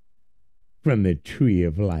fruit from the tree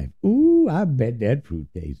of life. Ooh, I bet that fruit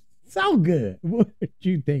tastes so good. What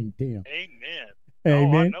you think, Tim? Amen.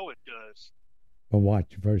 Amen. Oh, I know it does. But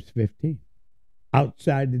watch verse 15.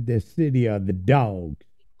 Outside of the city are the dogs,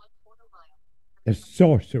 the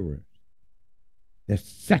sorcerers, the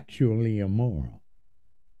sexually immoral,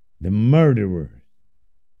 the murderers,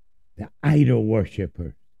 the idol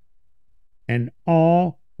worshipers, and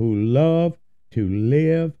all who love to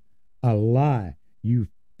live a lie. You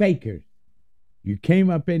fakers. You came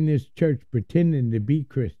up in this church pretending to be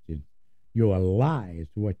Christian. You're a lie is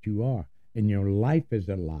what you are. And your life is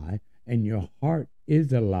a lie. And your heart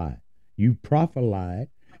is a lie. You prophesied.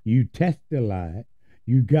 You testified.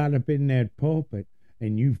 You got up in that pulpit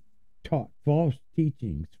and you taught false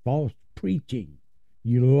teachings, false preaching.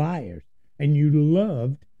 You liars. And you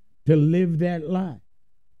loved to live that lie.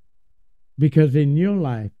 Because in your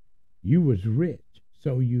life, you was rich.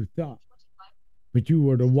 So you thought. But you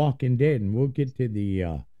were the walking dead, and we'll get to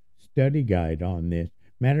the study guide on this.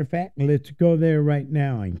 Matter of fact, let's go there right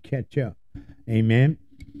now and catch up. Amen.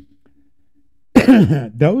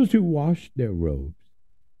 Those who wash their robes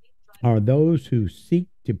are those who seek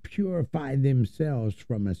to purify themselves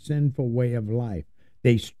from a sinful way of life.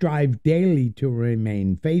 They strive daily to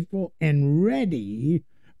remain faithful and ready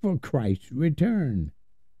for Christ's return.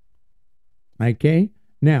 Okay?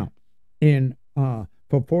 Now, in for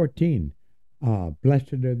 14,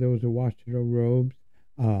 blessed are those who wash their robes.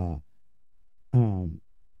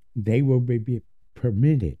 They will be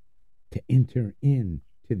permitted to enter in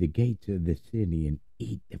to the gates of the city and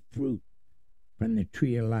eat the fruit from the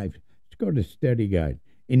tree of life. Let's go to study guide.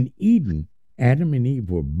 In Eden, Adam and Eve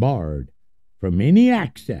were barred from any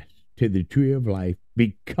access to the tree of life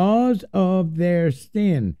because of their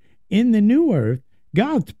sin. In the new earth,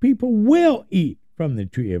 God's people will eat from the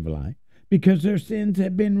tree of life because their sins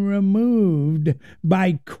have been removed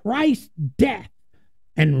by Christ's death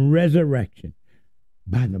and resurrection.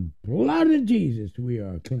 By the blood of Jesus, we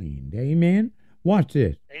are cleaned. Amen. Watch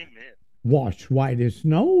this. Amen. Washed white as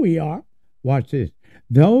snow, we are. Watch this.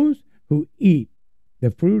 Those who eat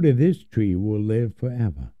the fruit of this tree will live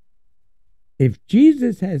forever. If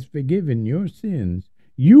Jesus has forgiven your sins,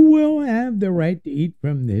 you will have the right to eat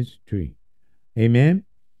from this tree. Amen.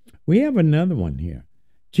 We have another one here.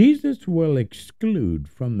 Jesus will exclude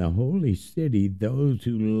from the holy city those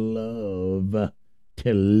who love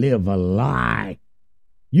to live a lie.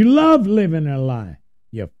 You love living a lie.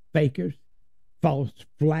 You fakers, false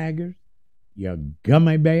flaggers, you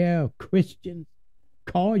gummy bear Christians.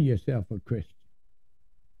 Call yourself a Christian,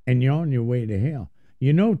 and you're on your way to hell.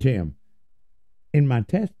 You know, Tim, in my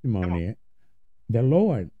testimony, the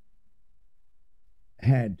Lord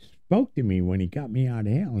had spoke to me when he got me out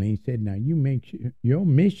of hell, and he said, now you make sure your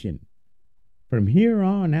mission from here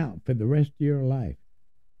on out for the rest of your life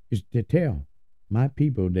is to tell my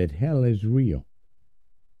people that hell is real.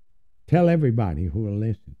 Tell everybody who will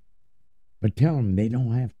listen, but tell them they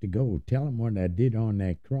don't have to go. Tell them what I did on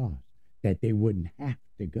that cross, that they wouldn't have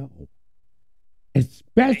to go,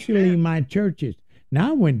 especially my churches. Now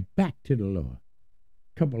I went back to the Lord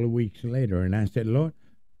a couple of weeks later, and I said, Lord,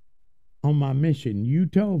 on my mission, you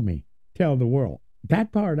told me, tell the world.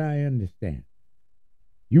 That part I understand.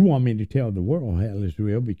 You want me to tell the world hell is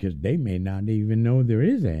real because they may not even know there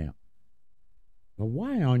is a hell. But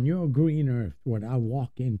why on your green earth would I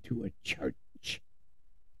walk into a church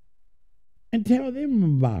and tell them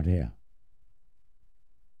about hell?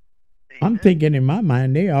 I'm thinking in my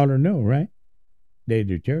mind, they ought to know, right? They're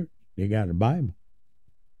the church. They got a Bible.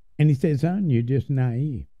 And he said, son, you're just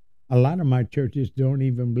naive. A lot of my churches don't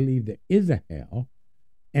even believe there is a hell.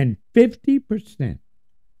 And 50%,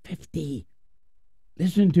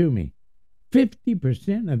 listen to me,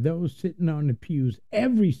 50% of those sitting on the pews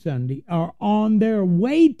every Sunday are on their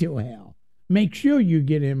way to hell. Make sure you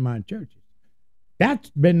get in my churches.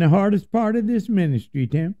 That's been the hardest part of this ministry,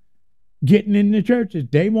 Tim. Getting in the churches.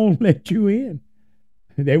 They won't let you in.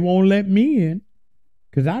 They won't let me in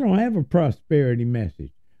because I don't have a prosperity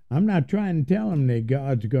message. I'm not trying to tell them that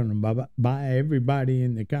God's going to buy everybody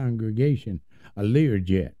in the congregation a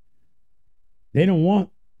Learjet. They don't want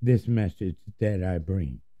this message that I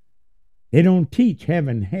bring. They don't teach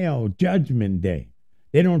heaven, hell, judgment day.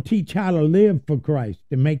 They don't teach how to live for Christ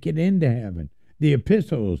to make it into heaven. The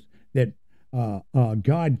epistles that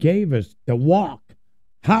God gave us to walk,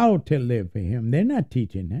 how to live for him. They're not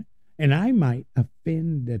teaching that. And I might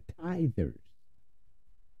offend the tithers.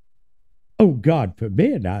 Oh, God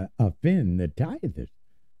forbid I offend the tithers.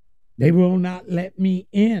 They will not let me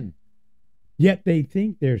in. Yet they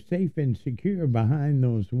think they're safe and secure behind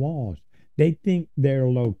those walls. They think their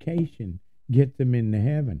location gets them into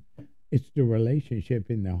heaven. It's the relationship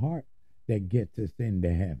in the heart that gets us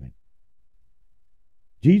into heaven.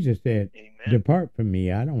 Jesus said, amen. Depart from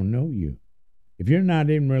me, I don't know you. If you're not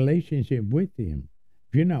in relationship with him,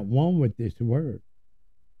 if you're not one with this word,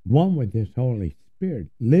 one with this Holy Spirit,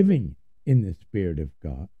 living in the Spirit of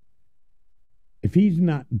God, if he's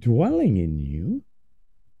not dwelling in you,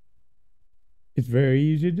 it's very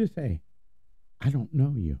easy to say, I don't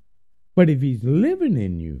know you. But if he's living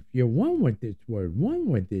in you, if you're one with this word, one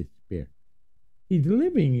with this Spirit, he's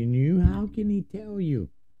living in you, how can he tell you,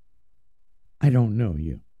 I don't know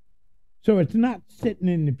you? So it's not sitting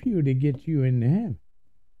in the pew to get you into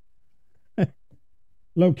heaven.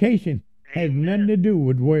 Location has nothing to do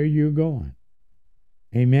with where you're going.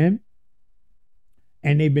 Amen?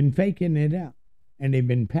 And they've been faking it out. And they've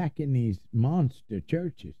been packing these monster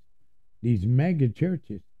churches, these mega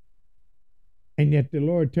churches. And yet the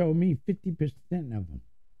Lord told me 50% of them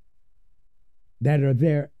that are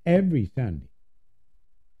there every Sunday,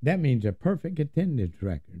 that means a perfect attendance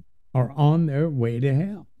record, are on their way to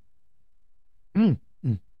hell.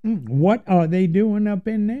 What are they doing up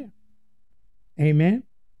in there? Amen?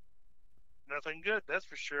 Nothing good, that's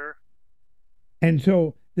for sure. And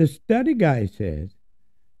so the study guy says,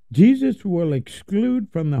 Jesus will exclude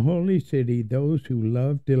from the holy city those who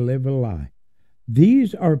love to live a lie.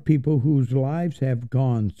 These are people whose lives have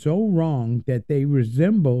gone so wrong that they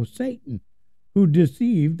resemble Satan, who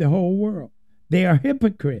deceived the whole world. They are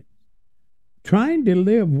hypocrites, trying to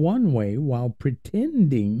live one way while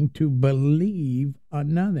pretending to believe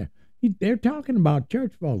another. They're talking about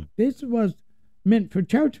church folks. This was meant for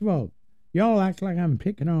church folks. Y'all act like I'm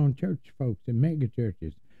picking on church folks and mega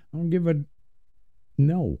churches. I don't give a...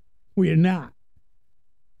 No, we're not.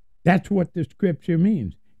 That's what the scripture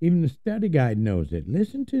means. Even the study guide knows it.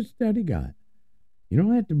 Listen to the study guide. You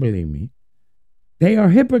don't have to believe me. They are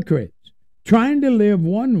hypocrites, trying to live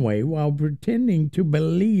one way while pretending to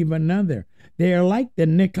believe another. They are like the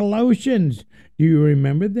Nicolaitans. Do you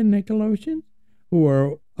remember the Nicolaitans? Who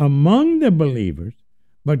are among the believers,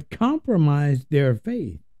 but compromised their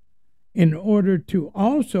faith in order to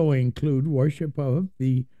also include worship of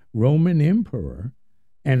the Roman emperor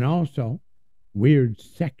and also weird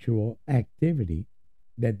sexual activity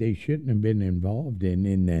that they shouldn't have been involved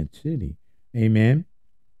in that city. Amen.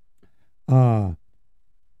 Uh,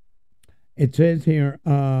 it says here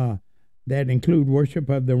that include worship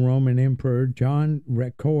of the Roman emperor. John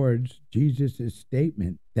records Jesus'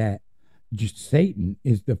 statement that Satan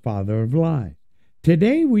is the father of lies.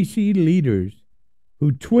 Today we see leaders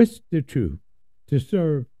who twist the truth to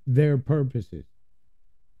serve their purposes.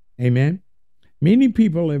 Amen. Many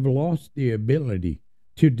people have lost the ability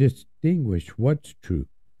to distinguish what's true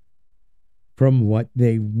from what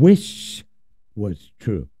they wish was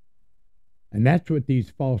true. And that's what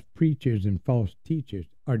these false preachers and false teachers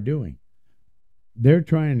are doing. They're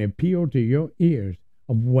trying to appeal to your ears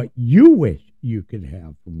of what you wish you could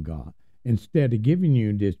have from God instead of giving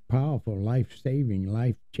you this powerful, life-saving,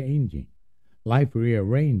 life-changing,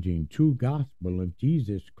 life-rearranging true gospel of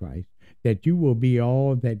Jesus Christ, that you will be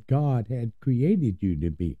all that God had created you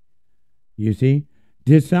to be. You see,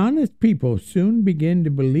 dishonest people soon begin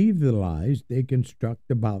to believe the lies they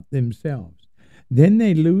construct about themselves. Then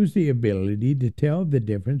they lose the ability to tell the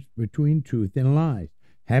difference between truth and lies.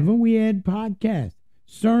 Haven't we had podcasts,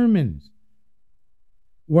 sermons,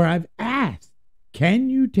 where I've asked, can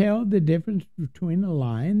you tell the difference between a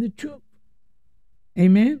lie and the truth?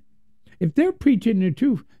 Amen? If they're preaching the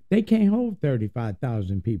truth, they can't hold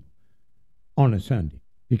 35,000 people on a Sunday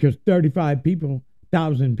because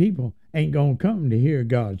 35,000 people ain't going to come to hear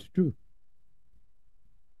God's truth.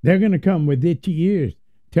 They're going to come with itchy ears.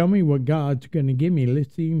 Tell me what God's going to give me.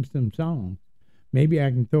 Let's sing some songs. Maybe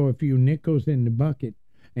I can throw a few nickels in the bucket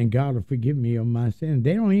and God will forgive me of my sins.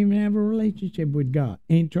 They don't even have a relationship with God.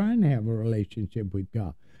 Ain't trying to have a relationship with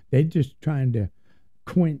God. They're just trying to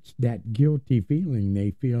quench that guilty feeling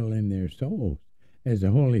they feel in their souls as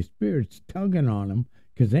the Holy Spirit's tugging on them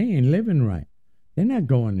because they ain't living right. They're not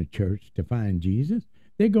going to church to find Jesus.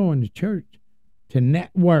 They're going to church to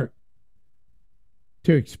network,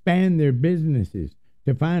 to expand their businesses,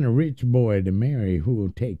 to find a rich boy to marry who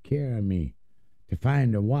will take care of me, to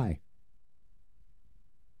find a wife.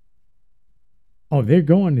 Oh, they're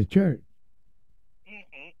going to church.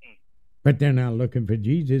 But they're not looking for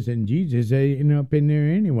Jesus, and Jesus ain't up in there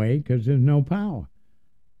anyway because there's no power.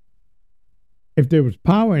 If there was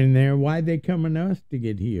power in there, why'd they come to us to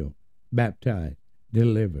get healed, baptized,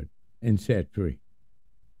 delivered, and set free?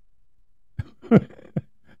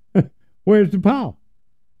 Where's the power?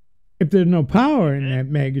 If there's no power in that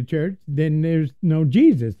mega church, then there's no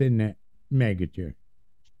Jesus in that mega church.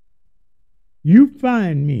 You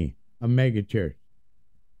find me a mega church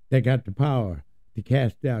that got the power to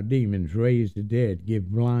cast out demons, raise the dead,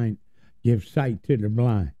 give sight to the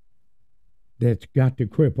blind, that's got the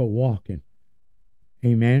cripple walking.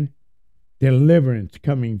 Amen. Deliverance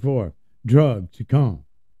coming forth. Drugs gone.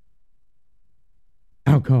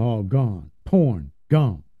 Alcohol gone. Porn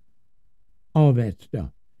gone. All that stuff.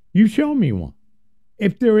 You show me one.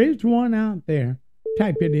 If there is one out there,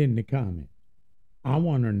 type it in the comments. I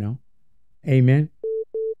want to know. Amen.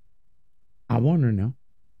 I want to know.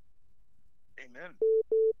 Amen.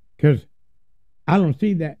 Because I don't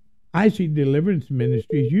see that. I see deliverance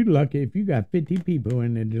ministries. You're lucky if you got 50 people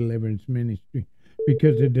in the deliverance ministry,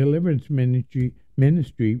 because the deliverance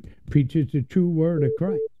ministry preaches the true word of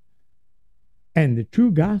Christ. And the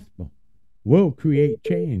true gospel will create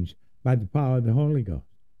change by the power of the Holy Ghost.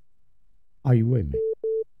 Are you with me?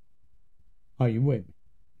 Are you with me?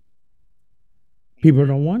 People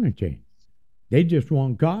don't want to change. They just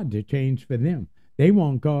want God to change for them. They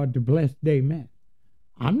want God to bless their mess.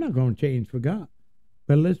 I'm not going to change for God.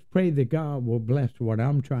 But let's pray that God will bless what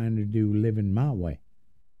I'm trying to do, living my way.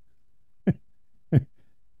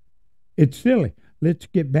 It's silly. Let's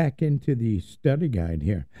get back into the study guide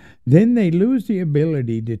here. Then they lose the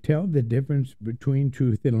ability to tell the difference between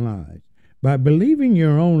truth and lies. By believing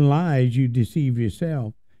your own lies, you deceive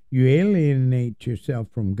yourself. You alienate yourself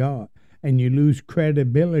from God, and you lose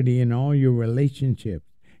credibility in all your relationships.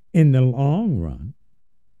 In the long run,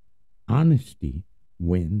 honesty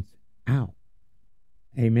wins out.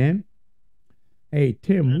 Amen? Hey,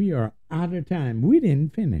 Tim, we are out of time. We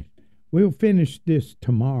didn't finish. We'll finish this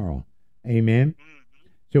tomorrow. Amen?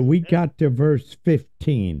 So we got to verse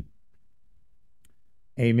 15.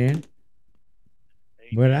 Amen?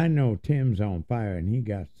 But I know Tim's on fire, and he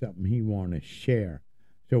got something he want to share.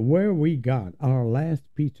 So where we got our last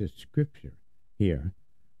piece of scripture here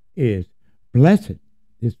is, blessed,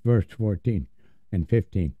 this verse 14 and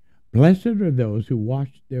 15. Blessed are those who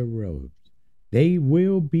wash their robes. They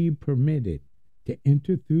will be permitted to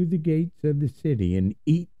enter through the gates of the city and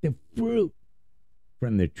eat the fruit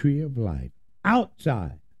from the tree of life.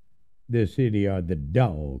 Outside the city are the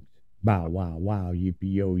dogs. Bow, wow, wow,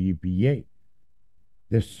 yippee, yo, yippee, yay.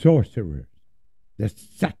 The sorcerers, the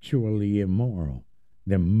sexually immoral,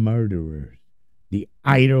 the murderers, the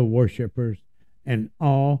idol worshippers, and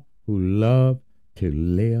all who love to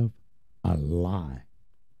live a lie.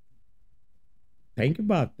 Think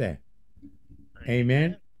about that.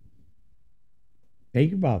 Amen.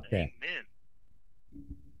 Think about that. Amen.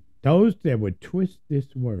 Those that would twist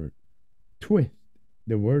this word, twist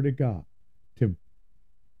the word of God to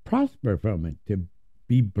prosper from it, to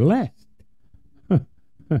be blessed,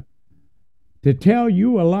 to tell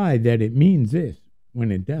you a lie that it means this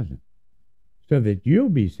when it doesn't, so that you'll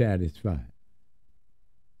be satisfied,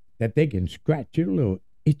 that they can scratch your little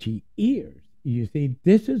itchy ears. You see,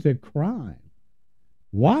 this is a crime.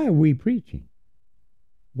 Why are we preaching?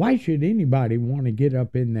 Why should anybody want to get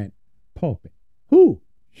up in that pulpit? Who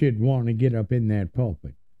should want to get up in that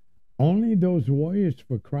pulpit? Only those warriors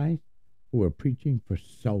for Christ who are preaching for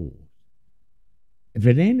souls. If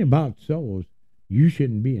it ain't about souls, you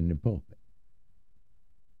shouldn't be in the pulpit.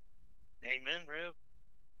 Amen, Rev.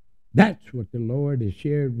 That's what the Lord has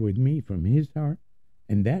shared with me from his heart,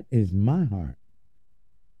 and that is my heart.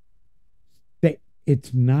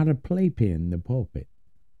 It's not a playpen, the pulpit.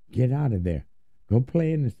 Get out of there. Go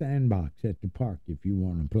play in the sandbox at the park if you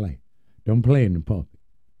want to play. Don't play in the pulpit.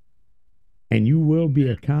 And you will be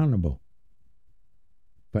accountable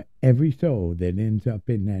for every soul that ends up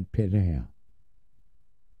in that pit of hell.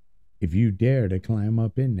 If you dare to climb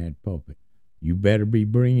up in that pulpit, you better be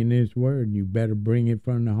bringing his word, and you better bring it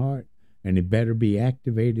from the heart, and it better be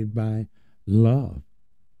activated by love.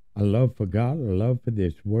 A love for God, a love for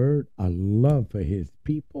this word, a love for his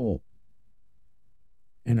people,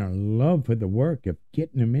 and a love for the work of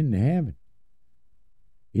getting them into heaven.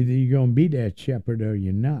 Either you're going to be that shepherd or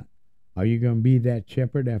you're not. Are you going to be that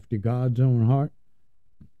shepherd after God's own heart?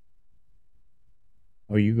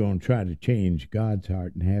 Or are you going to try to change God's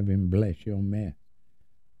heart and have him bless your mess?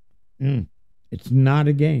 It's not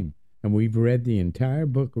a game. And we've read the entire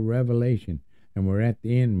book of Revelation, and we're at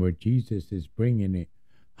the end where Jesus is bringing it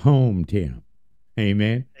home to him.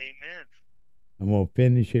 Amen? Amen. And we'll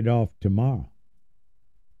finish it off tomorrow.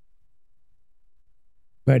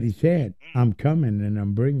 But he said, I'm coming and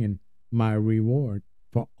I'm bringing my reward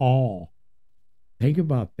for all. Think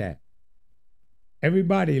about that.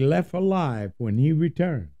 Everybody left alive when he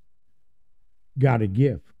returned got a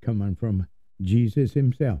gift coming from Jesus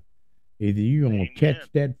himself. Either you're going to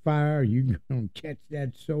catch that fire, or you're going to catch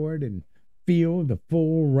that sword and feel the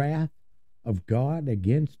full wrath of God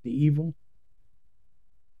against the evil,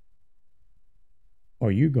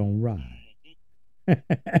 or you're going to rise.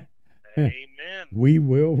 Amen. We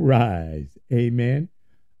will rise. Amen.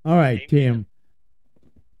 All right, Amen. Tim,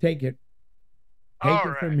 take it. Take All it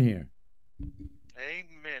right. from here.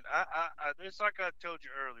 Amen. It's like I told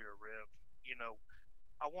you earlier, Rev. You know,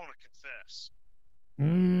 I want to confess. You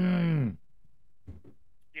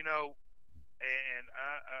know, and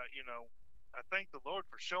I thank the Lord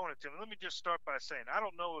for showing it to me. Let me just start by saying, I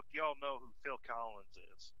don't know if y'all know who Phil Collins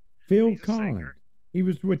is. Phil He's a Collins. singer. He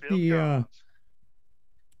was with Phil Collins.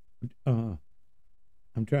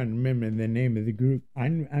 I'm trying to remember the name of the group. I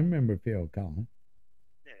remember Phil Collins.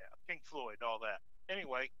 Yeah, Pink Floyd, all that.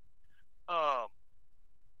 Anyway,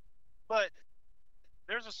 but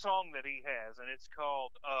there's a song that he has, and it's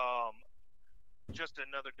called "Just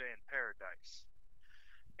Another Day in Paradise,"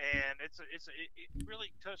 and it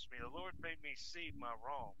really touched me. The Lord made me see my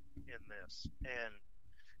wrong in this, and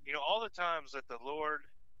you know, all the times that the Lord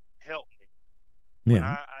helped me, when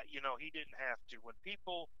He didn't have to. When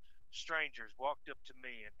strangers walked up to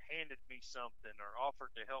me and handed me something or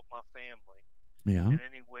offered to help my family in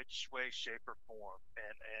any which way, shape, or form,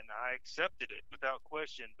 and I accepted it without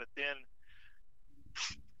question. But then,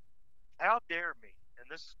 how dare me? And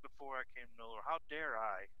this is before I came to know the Lord. How dare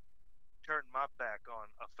I turn my back on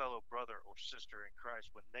a fellow brother or sister in Christ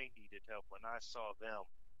when they needed help, when I saw them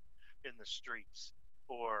in the streets,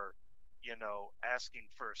 or asking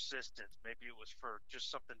for assistance. Maybe it was for just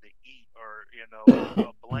something to eat, or a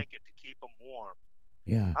blanket to keep them warm.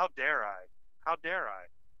 Yeah. How dare I? How dare I?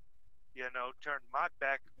 Turn my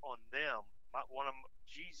back on them, one of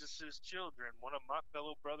Jesus's children, one of my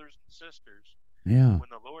fellow brothers and sisters. Yeah.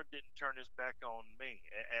 When the Lord didn't turn his back on me.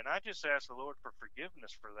 And I just asked the Lord for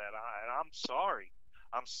forgiveness for that. And I'm sorry.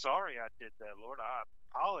 I'm sorry I did that, Lord. I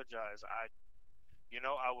apologize. I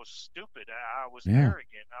was stupid. I was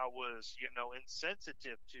arrogant. I was,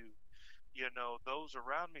 insensitive to, those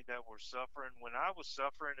around me that were suffering when I was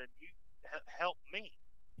suffering, and you helped me.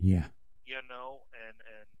 Yeah. And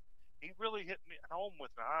he really hit me home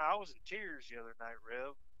with me. I was in tears the other night,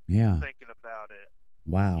 Rev, Yeah. thinking about it.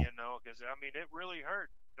 Wow. Because I mean, it really hurt.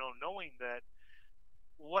 Knowing that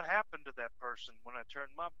what happened to that person when I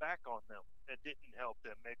turned my back on them. It didn't help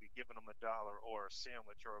them. Maybe giving them $1 or a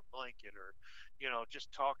sandwich or a blanket or,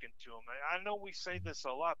 just talking to them. I know we say this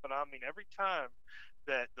a lot, but I mean, every time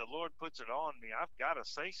that the Lord puts it on me, I've got to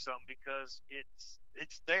say something because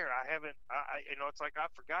it's there. I haven't. It's like I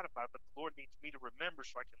forgot about it, but the Lord needs me to remember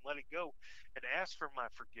so I can let it go and ask for my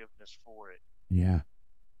forgiveness for it. Yeah.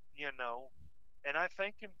 You know, and I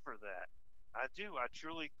thank Him for that. I do. I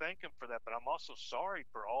truly thank Him for that. But I'm also sorry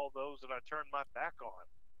for all those that I turned my back on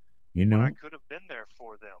You when I know, could have been there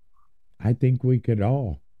for them. I think we could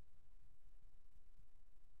all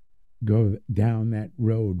go down that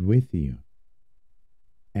road with you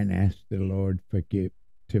and ask the Lord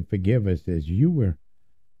to forgive us as you were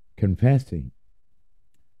confessing.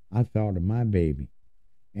 I thought of my baby,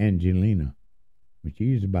 Angelina, when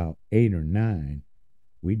she was about 8 or 9.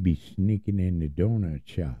 We'd be sneaking into donut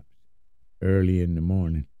shops early in the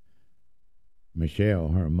morning. Michelle,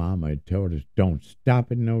 her mama, had told us, don't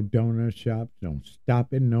stop in no donut shops, don't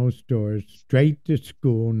stop in no stores, straight to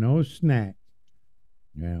school, no snacks.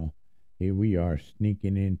 Well, here we are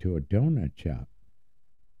sneaking into a donut shop.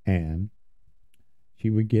 And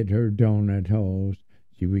she would get her donut holes,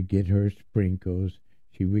 she would get her sprinkles,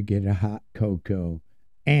 she would get a hot cocoa,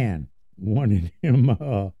 and one of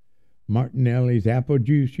them Martinelli's apple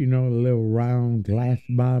juice, the little round glass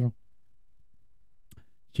bottle.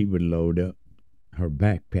 She would load up her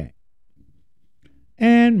backpack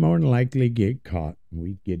and more than likely get caught.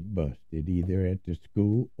 We'd get busted either at the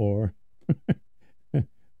school or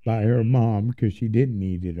by her mom because she didn't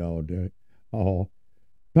eat it all.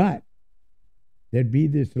 But there'd be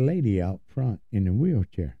this lady out front in a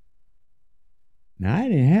wheelchair. Now, I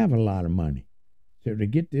didn't have a lot of money. So to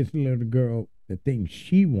get this little girl, the thing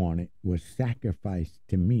she wanted was sacrificed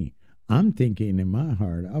to me. I'm thinking in my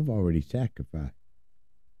heart, I've already sacrificed.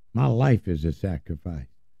 My life is a sacrifice,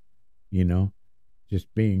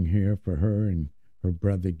 just being here for her and her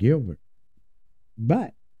brother Gilbert.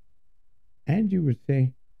 But Angie would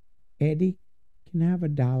say, Eddie, can I have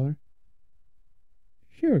 $1?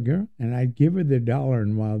 Sure, girl. And I'd give her the $1,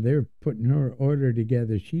 and while they're putting her order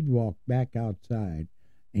together, she'd walk back outside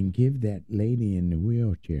and give that lady in the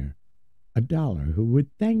wheelchair $1 who would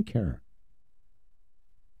thank her.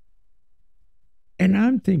 And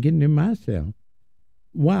I'm thinking to myself,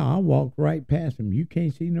 wow, I walked right past him. You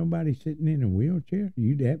can't see nobody sitting in a wheelchair?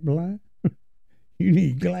 You that blind? You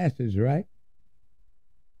need glasses, right?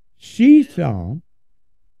 She saw him,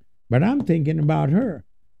 but I'm thinking about her.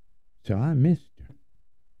 So I missed her.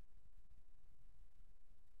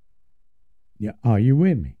 Yeah, are you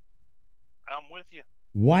with me? I'm with you.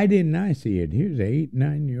 Why didn't I see it? Here's an 8,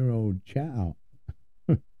 9-year-old child,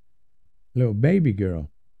 little baby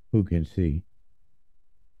girl who can see.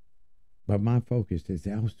 But my focus is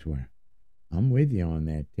elsewhere. I'm with you on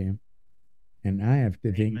that, Tim. And I have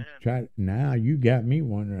to think, now you got me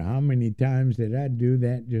wondering how many times did I do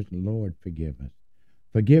that? Just, Lord, forgive us.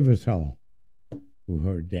 Forgive us all who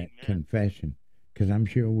heard that confession. Because I'm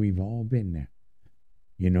sure we've all been there.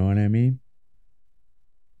 You know what I mean?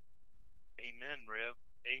 Amen, Rev.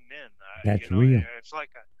 Amen. That's real. It's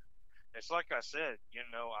like I said,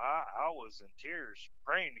 I was in tears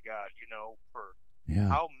praying to God, for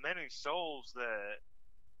how many souls that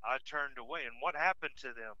I turned away, and what happened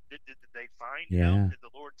to them? Did they find help? Did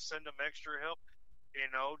the Lord send them extra help?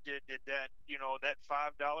 Did that that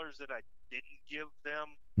 $5 that I didn't give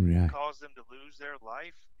them cause them to lose their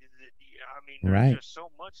life? There's just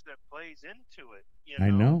so much that plays into it.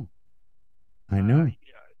 I know. And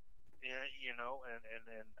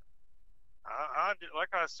I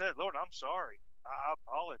like I said, Lord, I'm sorry. I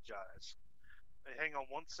apologize. Hey, hang on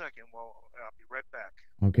 1 second. Well, I'll be right back.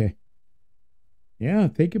 Okay. Yeah,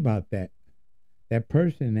 think about that. That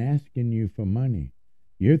person asking you for money,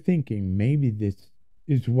 you're thinking maybe this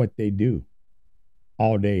is what they do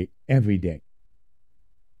all day, every day.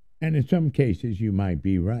 And in some cases, you might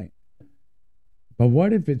be right. But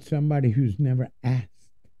what if it's somebody who's never asked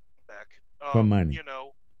for money?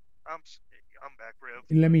 I'm back, Rev.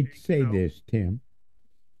 Let me say this, Tim.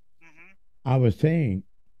 Mm-hmm. I was saying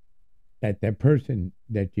that person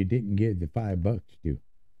that you didn't give the $5 to,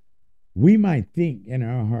 we might think in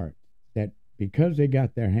our hearts that because they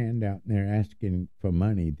got their hand out and they're asking for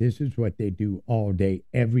money, this is what they do all day,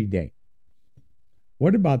 every day.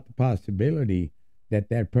 What about the possibility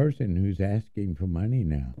that person who's asking for money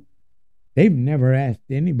now, they've never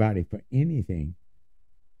asked anybody for anything,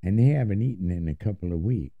 and they haven't eaten in a couple of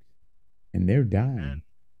weeks, and they're dying,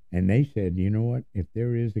 And they said, you know what? If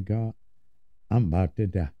there is a God, I'm about to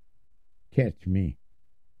die. Catch me.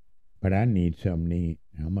 But I need something to eat.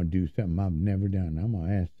 I'm going to do something I've never done. I'm going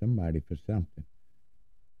to ask somebody for something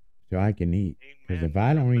so I can eat. Because if Amen.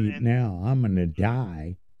 I don't But eat now, I'm going to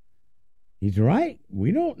die. He's right.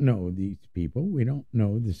 We don't know these people. We don't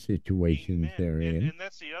know the situations amen. they're in. And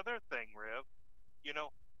that's the other thing, Rev. You know,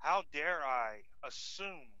 how dare I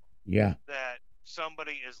assume Yeah. that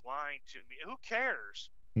somebody is lying to me? Who cares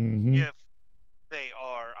Mm-hmm. if they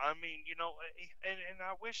are? I mean, and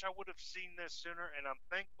I wish I would have seen this sooner, and I'm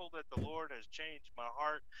thankful that the Lord has changed my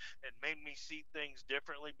heart and made me see things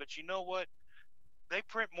differently. But you know what? They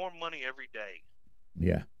print more money every day.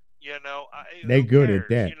 Yeah. Who They good at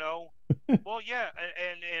cares? that. Well, yeah,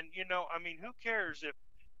 and I mean, who cares if?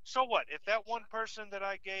 So what? If that one person that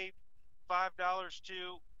I gave $5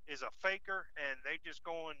 to is a faker and they just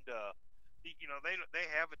going to, they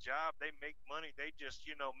have a job, they make money, they just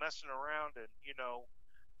messing around and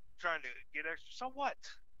trying to get extra. So what?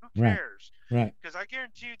 Who Right. cares? Right. Because I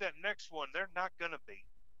guarantee you that next one they're not gonna be.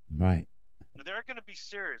 Right. They're gonna be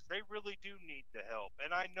serious. They really do need the help,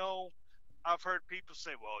 and I know I've heard people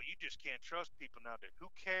say, "Well, you just can't trust people nowadays." Who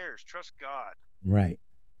cares? Trust God. Right.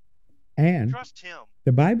 And Trust Him.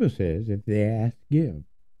 the Bible says if they ask, give.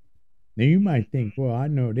 Now you might think, Hmm. well, I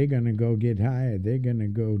know they're going to go get high or they're going to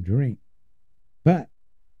go drink. But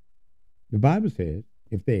the Bible says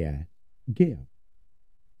if they ask, give.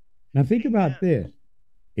 Now think about Amen. this.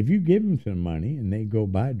 If you give them some money and they go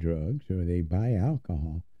buy drugs or they buy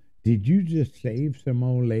alcohol, did you just save some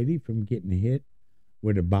old lady from getting hit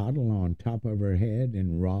with a bottle on top of her head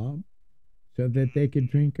and robbed so that they could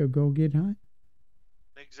Hmm. drink or go get high?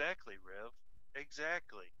 Exactly, Rev.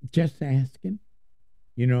 Exactly. Just asking.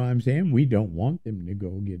 You know what I'm saying? Hmm. We don't want them to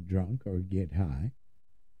go get drunk or get high,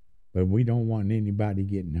 but we don't want anybody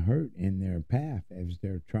getting hurt in their path as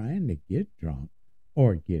they're trying to get drunk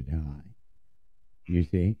or get high. You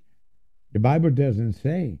see? The Bible doesn't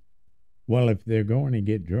say, well, if they're going to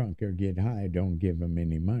get drunk or get high, don't give them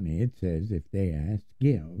any money. It says if they ask,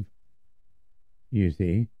 give. You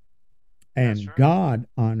see? That's And right. God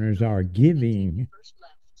honors our giving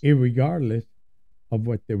irregardless of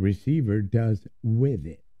what the receiver does with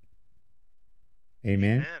it.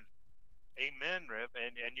 Amen? Amen. Amen, Rev.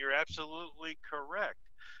 And you're absolutely correct.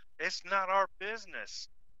 It's not our business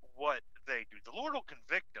what they do. The Lord will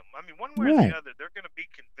convict them. I mean, one way or the Right, other, they're going to be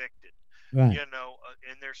convicted, right.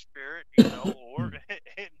 in their spirit, or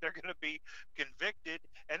they're going to be convicted.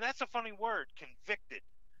 And that's a funny word, convicted,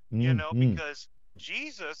 Mm-hmm. because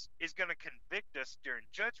Jesus is going to convict us during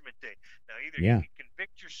Judgment Day. Now, either he Yeah. can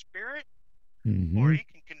convict your spirit or Mm-hmm. he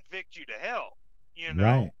can convict you to hell. You Right,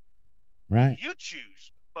 know, right. you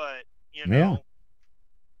choose. But, Yeah.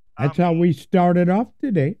 I That's how we mean, started off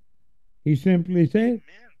today. He simply said,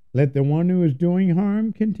 amen. let the one who is doing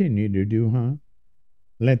harm continue to do harm.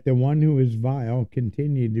 Let the one who is vile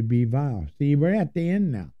continue to be vile. See, we're at the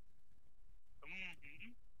end now. Hmm.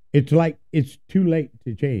 It's like it's too late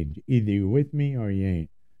to change. Either you're with me or you ain't.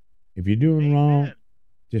 If you're doing wrong, Amen.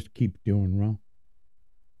 just keep doing wrong.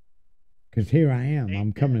 Because here I am. I'm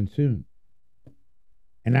Amen. coming soon.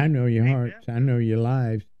 And I know your Amen. hearts. I know your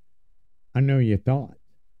lives. I know your thoughts.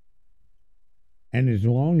 And as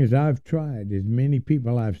long as I've tried, as many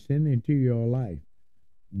people I've sent into your life,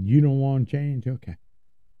 you don't want to change? Okay.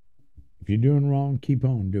 If you're doing wrong, keep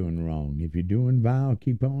on doing wrong. If you're doing vile,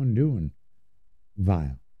 keep on doing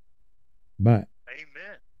vile. But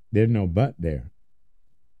Amen. there's no but there.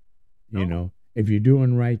 You No. know, if you're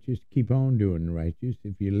doing righteous, keep on doing righteous.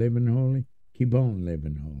 If you're living holy, keep on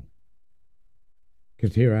living holy.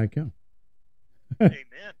 Because here I come.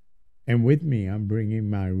 Amen. And with me, I'm bringing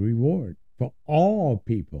my reward for all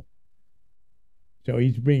people. So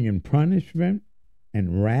he's bringing punishment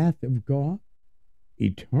and wrath of God,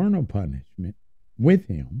 eternal punishment with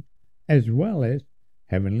him, as well as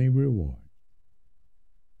heavenly reward.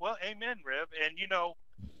 Well, amen, Rev. And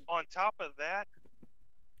on top of that,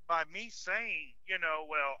 by me saying,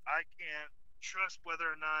 well, I can't trust whether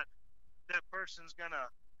or not that person's gonna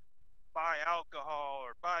buy alcohol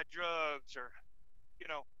or buy drugs or, you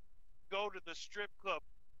know, go to the strip club.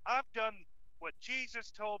 I've done what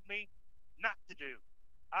Jesus told me not to do.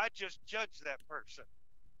 I just judge that person.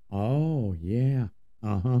 Oh, yeah.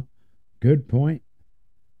 Uh huh. Good point.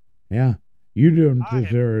 Yeah. You don't I have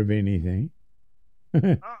deserve anything.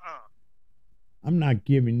 I'm uh-uh. not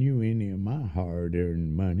giving you any of my hard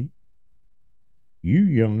earned money. You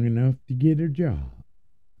young enough to get a job.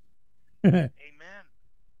 You Amen.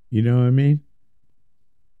 know what I mean?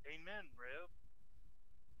 Amen,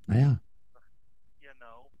 Rev. Yeah. You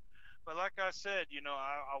know. But like I said,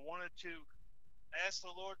 I wanted to ask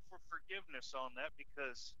the Lord for forgiveness on that,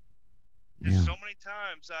 because there's Yeah. so many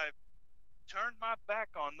times I've turned my back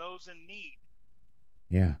on those in need.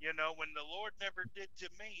 Yeah. You know, when the Lord never did to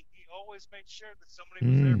me, He always made sure that somebody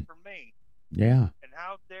was there Mm. for me. Yeah. And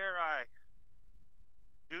how dare I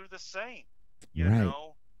do the same? You Right.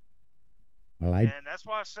 know, Well, and that's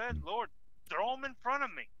why I said, Lord, throw them in front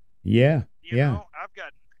of me. yeah. You Yeah. know, I've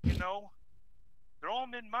got, you know, throw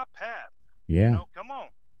them in my path. You Yeah. know, come on,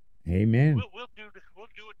 Amen. we'll do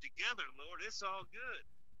it together, Lord. It's all good.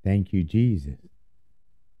 Thank you, Jesus.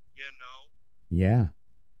 You know, Yeah.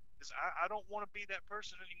 because I don't want to be that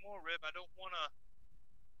person anymore, Rib. I don't want to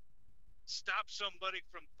stop somebody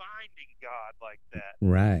from finding God like that.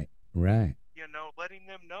 Right. Right. You know, letting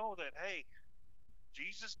them know that, hey,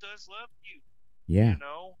 Jesus does love you. Yeah. You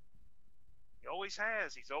know, He always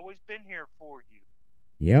has. He's always been here for you.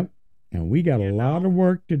 Yep. And we got a You lot know, of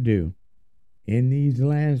work to do in these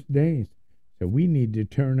last days. So we need to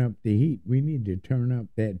turn up the heat. We need to turn up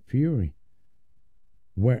that fury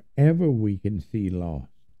wherever we can see loss.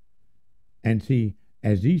 And see,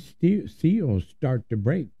 as these seals start to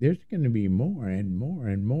break, there's going to be more and more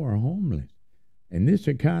and more homeless. And this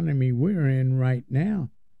economy we're in right now,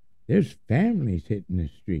 there's families hitting the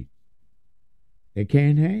streets. They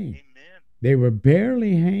can't hang. amen. They were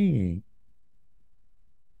barely hanging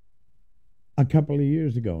a couple of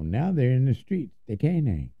years ago. Now they're in the streets. They can't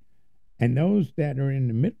hang. And those that are in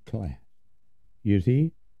the middle class, you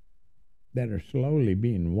see, that are slowly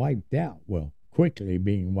being wiped out, well, quickly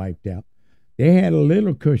being wiped out, they had a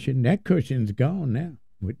little cushion. That cushion's gone now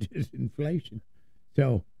with this inflation.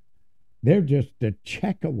 So they're just a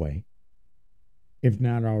check away, if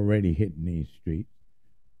not already hitting these streets.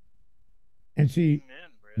 And see,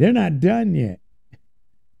 Amen, Rib. they're not done yet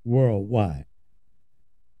worldwide.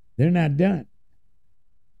 They're not done.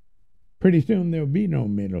 Pretty soon there'll be no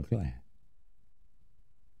middle class.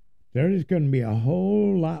 There's going to be a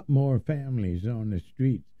whole lot more families on the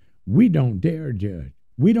streets. We don't dare judge.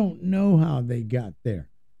 We don't know how they got there.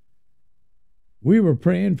 We were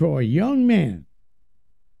praying for a young man.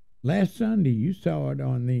 Last Sunday, you saw it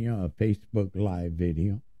on the Facebook Live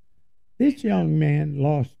video. This young man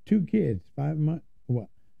lost 2 kids, 5 months. What?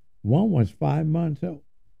 One was 5 months old.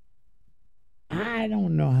 I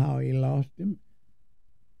don't know how he lost him.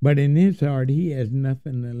 But in his heart, he has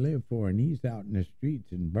nothing to live for, and he's out in the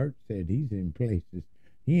streets. And Bert said he's in places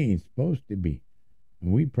he ain't supposed to be.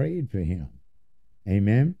 And we prayed for him.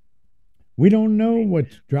 Amen. We don't know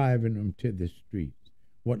what's driving them to the streets,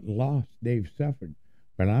 what loss they've suffered.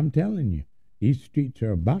 But I'm telling you, these streets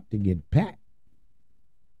are about to get packed.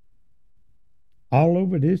 All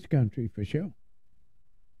over this country, for sure.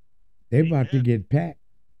 They're about to get packed.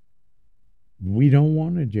 We don't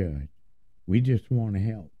want to judge. We just want to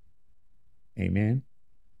help. Amen.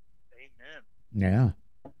 Amen.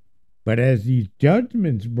 Yeah. But as these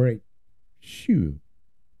judgments break, shoot,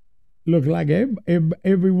 look like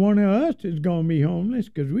every one of us is going to be homeless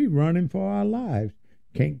because we're running for our lives.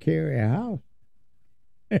 Can't carry a house.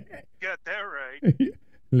 Got that right.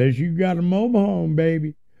 Unless you got a mobile home,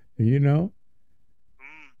 baby, you know.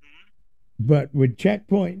 Mm-hmm. But with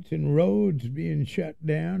checkpoints and roads being shut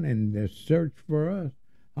down and the search for us,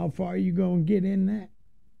 how far are you going to get in that?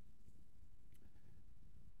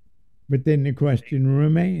 But then the question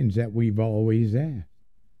remains that we've always asked.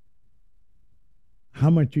 How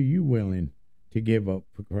much are you willing to give up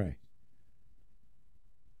for Christ?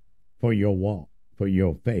 For your walk, for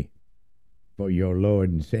your faith, for your Lord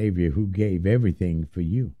and Savior who gave everything for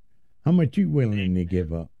you? How much you willing to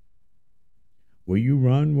give up? Will you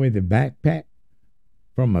run with a backpack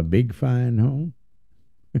from a big fine home?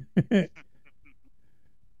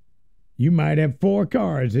 You might have 4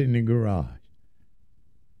 cars in the garage,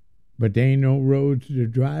 but there ain't no roads to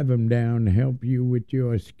drive them down to help you with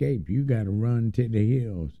your escape. You got to run to the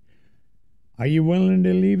hills. Are you willing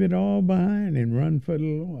to leave it all behind and run for the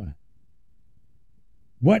Lord?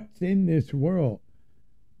 What's in this world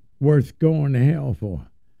worth going to hell for?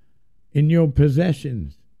 In your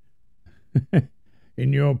possessions,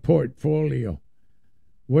 in your portfolio,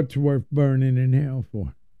 what's worth burning in hell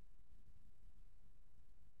for?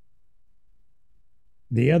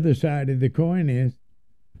 The other side of the coin is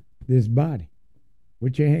this body.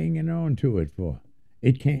 What you hanging on to it for?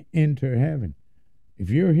 It can't enter heaven. If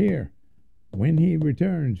you're here, when he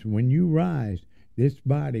returns, when you rise, this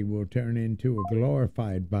body will turn into a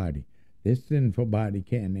glorified body. This sinful body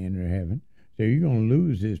can't enter heaven. So you're going to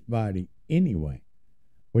lose this body anyway.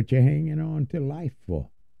 What you hanging on to life for?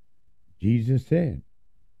 Jesus said,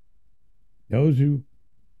 those who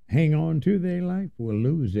hang on to their life will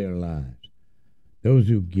lose their lives. Those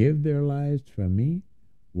who give their lives for me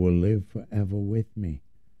will live forever with me.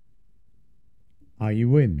 Are you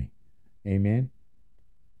with me? Amen.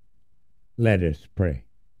 Let us pray.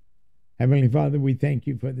 Heavenly Father, we thank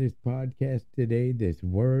you for this podcast today, this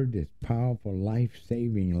word, this powerful,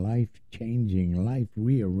 life-saving, life-changing,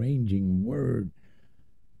 life-rearranging word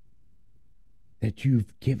that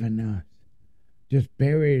you've given us. Just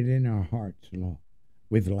bury it in our hearts, Lord,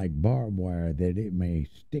 with like barbed wire, that it may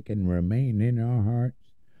stick and remain in our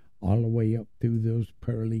hearts all the way up through those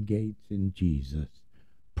pearly gates in Jesus'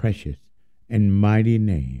 precious and mighty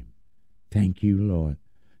name. Thank you, Lord.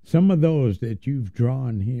 Some of those that you've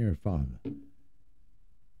drawn here, Father,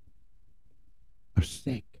 are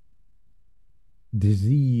sick,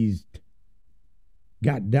 diseased,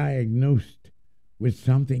 got diagnosed with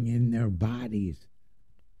something in their bodies.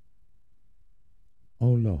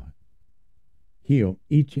 Oh, Lord, heal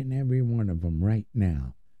each and every one of them right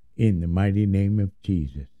now in the mighty name of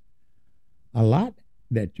Jesus. A lot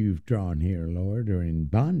that you've drawn here, Lord, are in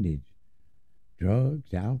bondage.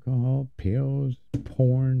 Drugs, alcohol, pills,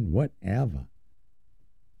 porn, whatever.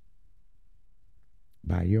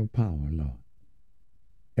 By your power, Lord.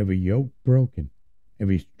 Every yoke broken,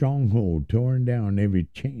 every stronghold torn down, every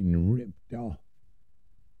chain ripped off.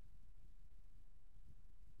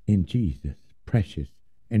 In Jesus' precious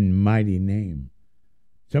and mighty name.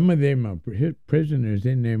 Some of them are prisoners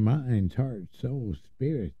in their minds, hearts, souls,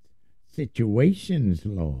 spirits, situations,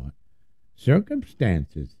 Lord,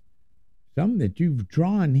 circumstances. Some that you've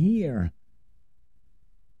drawn here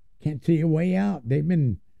can't see a way out. They've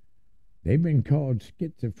been called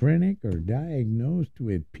schizophrenic or diagnosed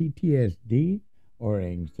with PTSD or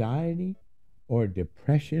anxiety or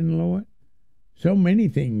depression, Lord. So many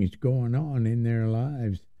things going on in their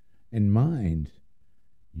lives and minds.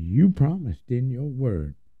 You promised in your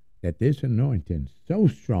word that this anointing's so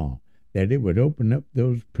strong that it would open up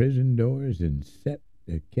those prison doors and set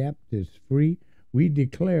the captives free. We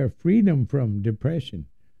declare freedom from depression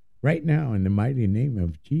right now in the mighty name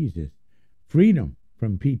of Jesus. Freedom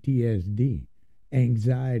from PTSD,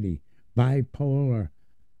 anxiety, bipolar,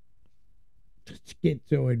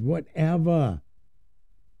 schizoid, whatever.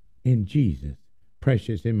 In Jesus'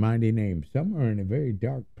 precious and mighty name. Some are in a very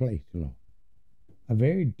dark place, Lord. A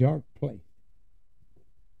very dark place.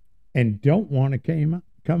 And don't want to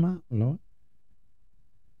come out, Lord.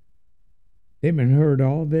 They've been hurt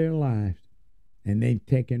all their lives. And they've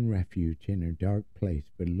taken refuge in a dark place.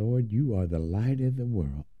 But, Lord, you are the light of the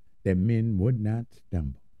world, that men would not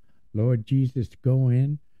stumble. Lord Jesus, go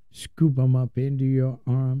in, scoop them up into your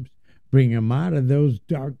arms, bring them out of those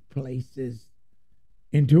dark places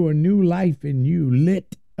into a new life in you,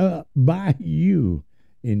 lit up by you,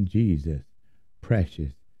 in Jesus'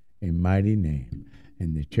 precious and mighty name.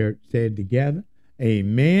 And the church said together,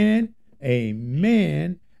 amen,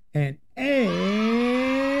 amen, and amen.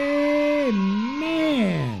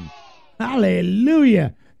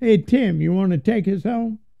 Hallelujah. Hey, Tim, you want to take us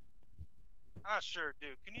home? I sure do.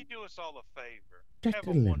 Can you do us all a favor? Just Have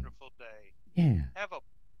a a little. wonderful day. Yeah. Have a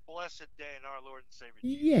blessed day in our Lord and Savior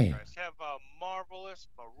Jesus Yeah. Christ. Have a marvelous,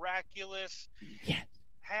 miraculous, Yes.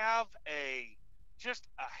 have just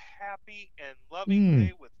a happy and loving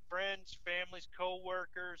day with friends, families,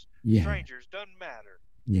 co-workers, Yeah. strangers, doesn't matter.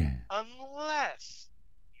 Yeah. Unless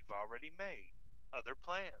you've already made other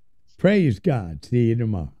plans. Praise God. See you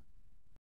tomorrow.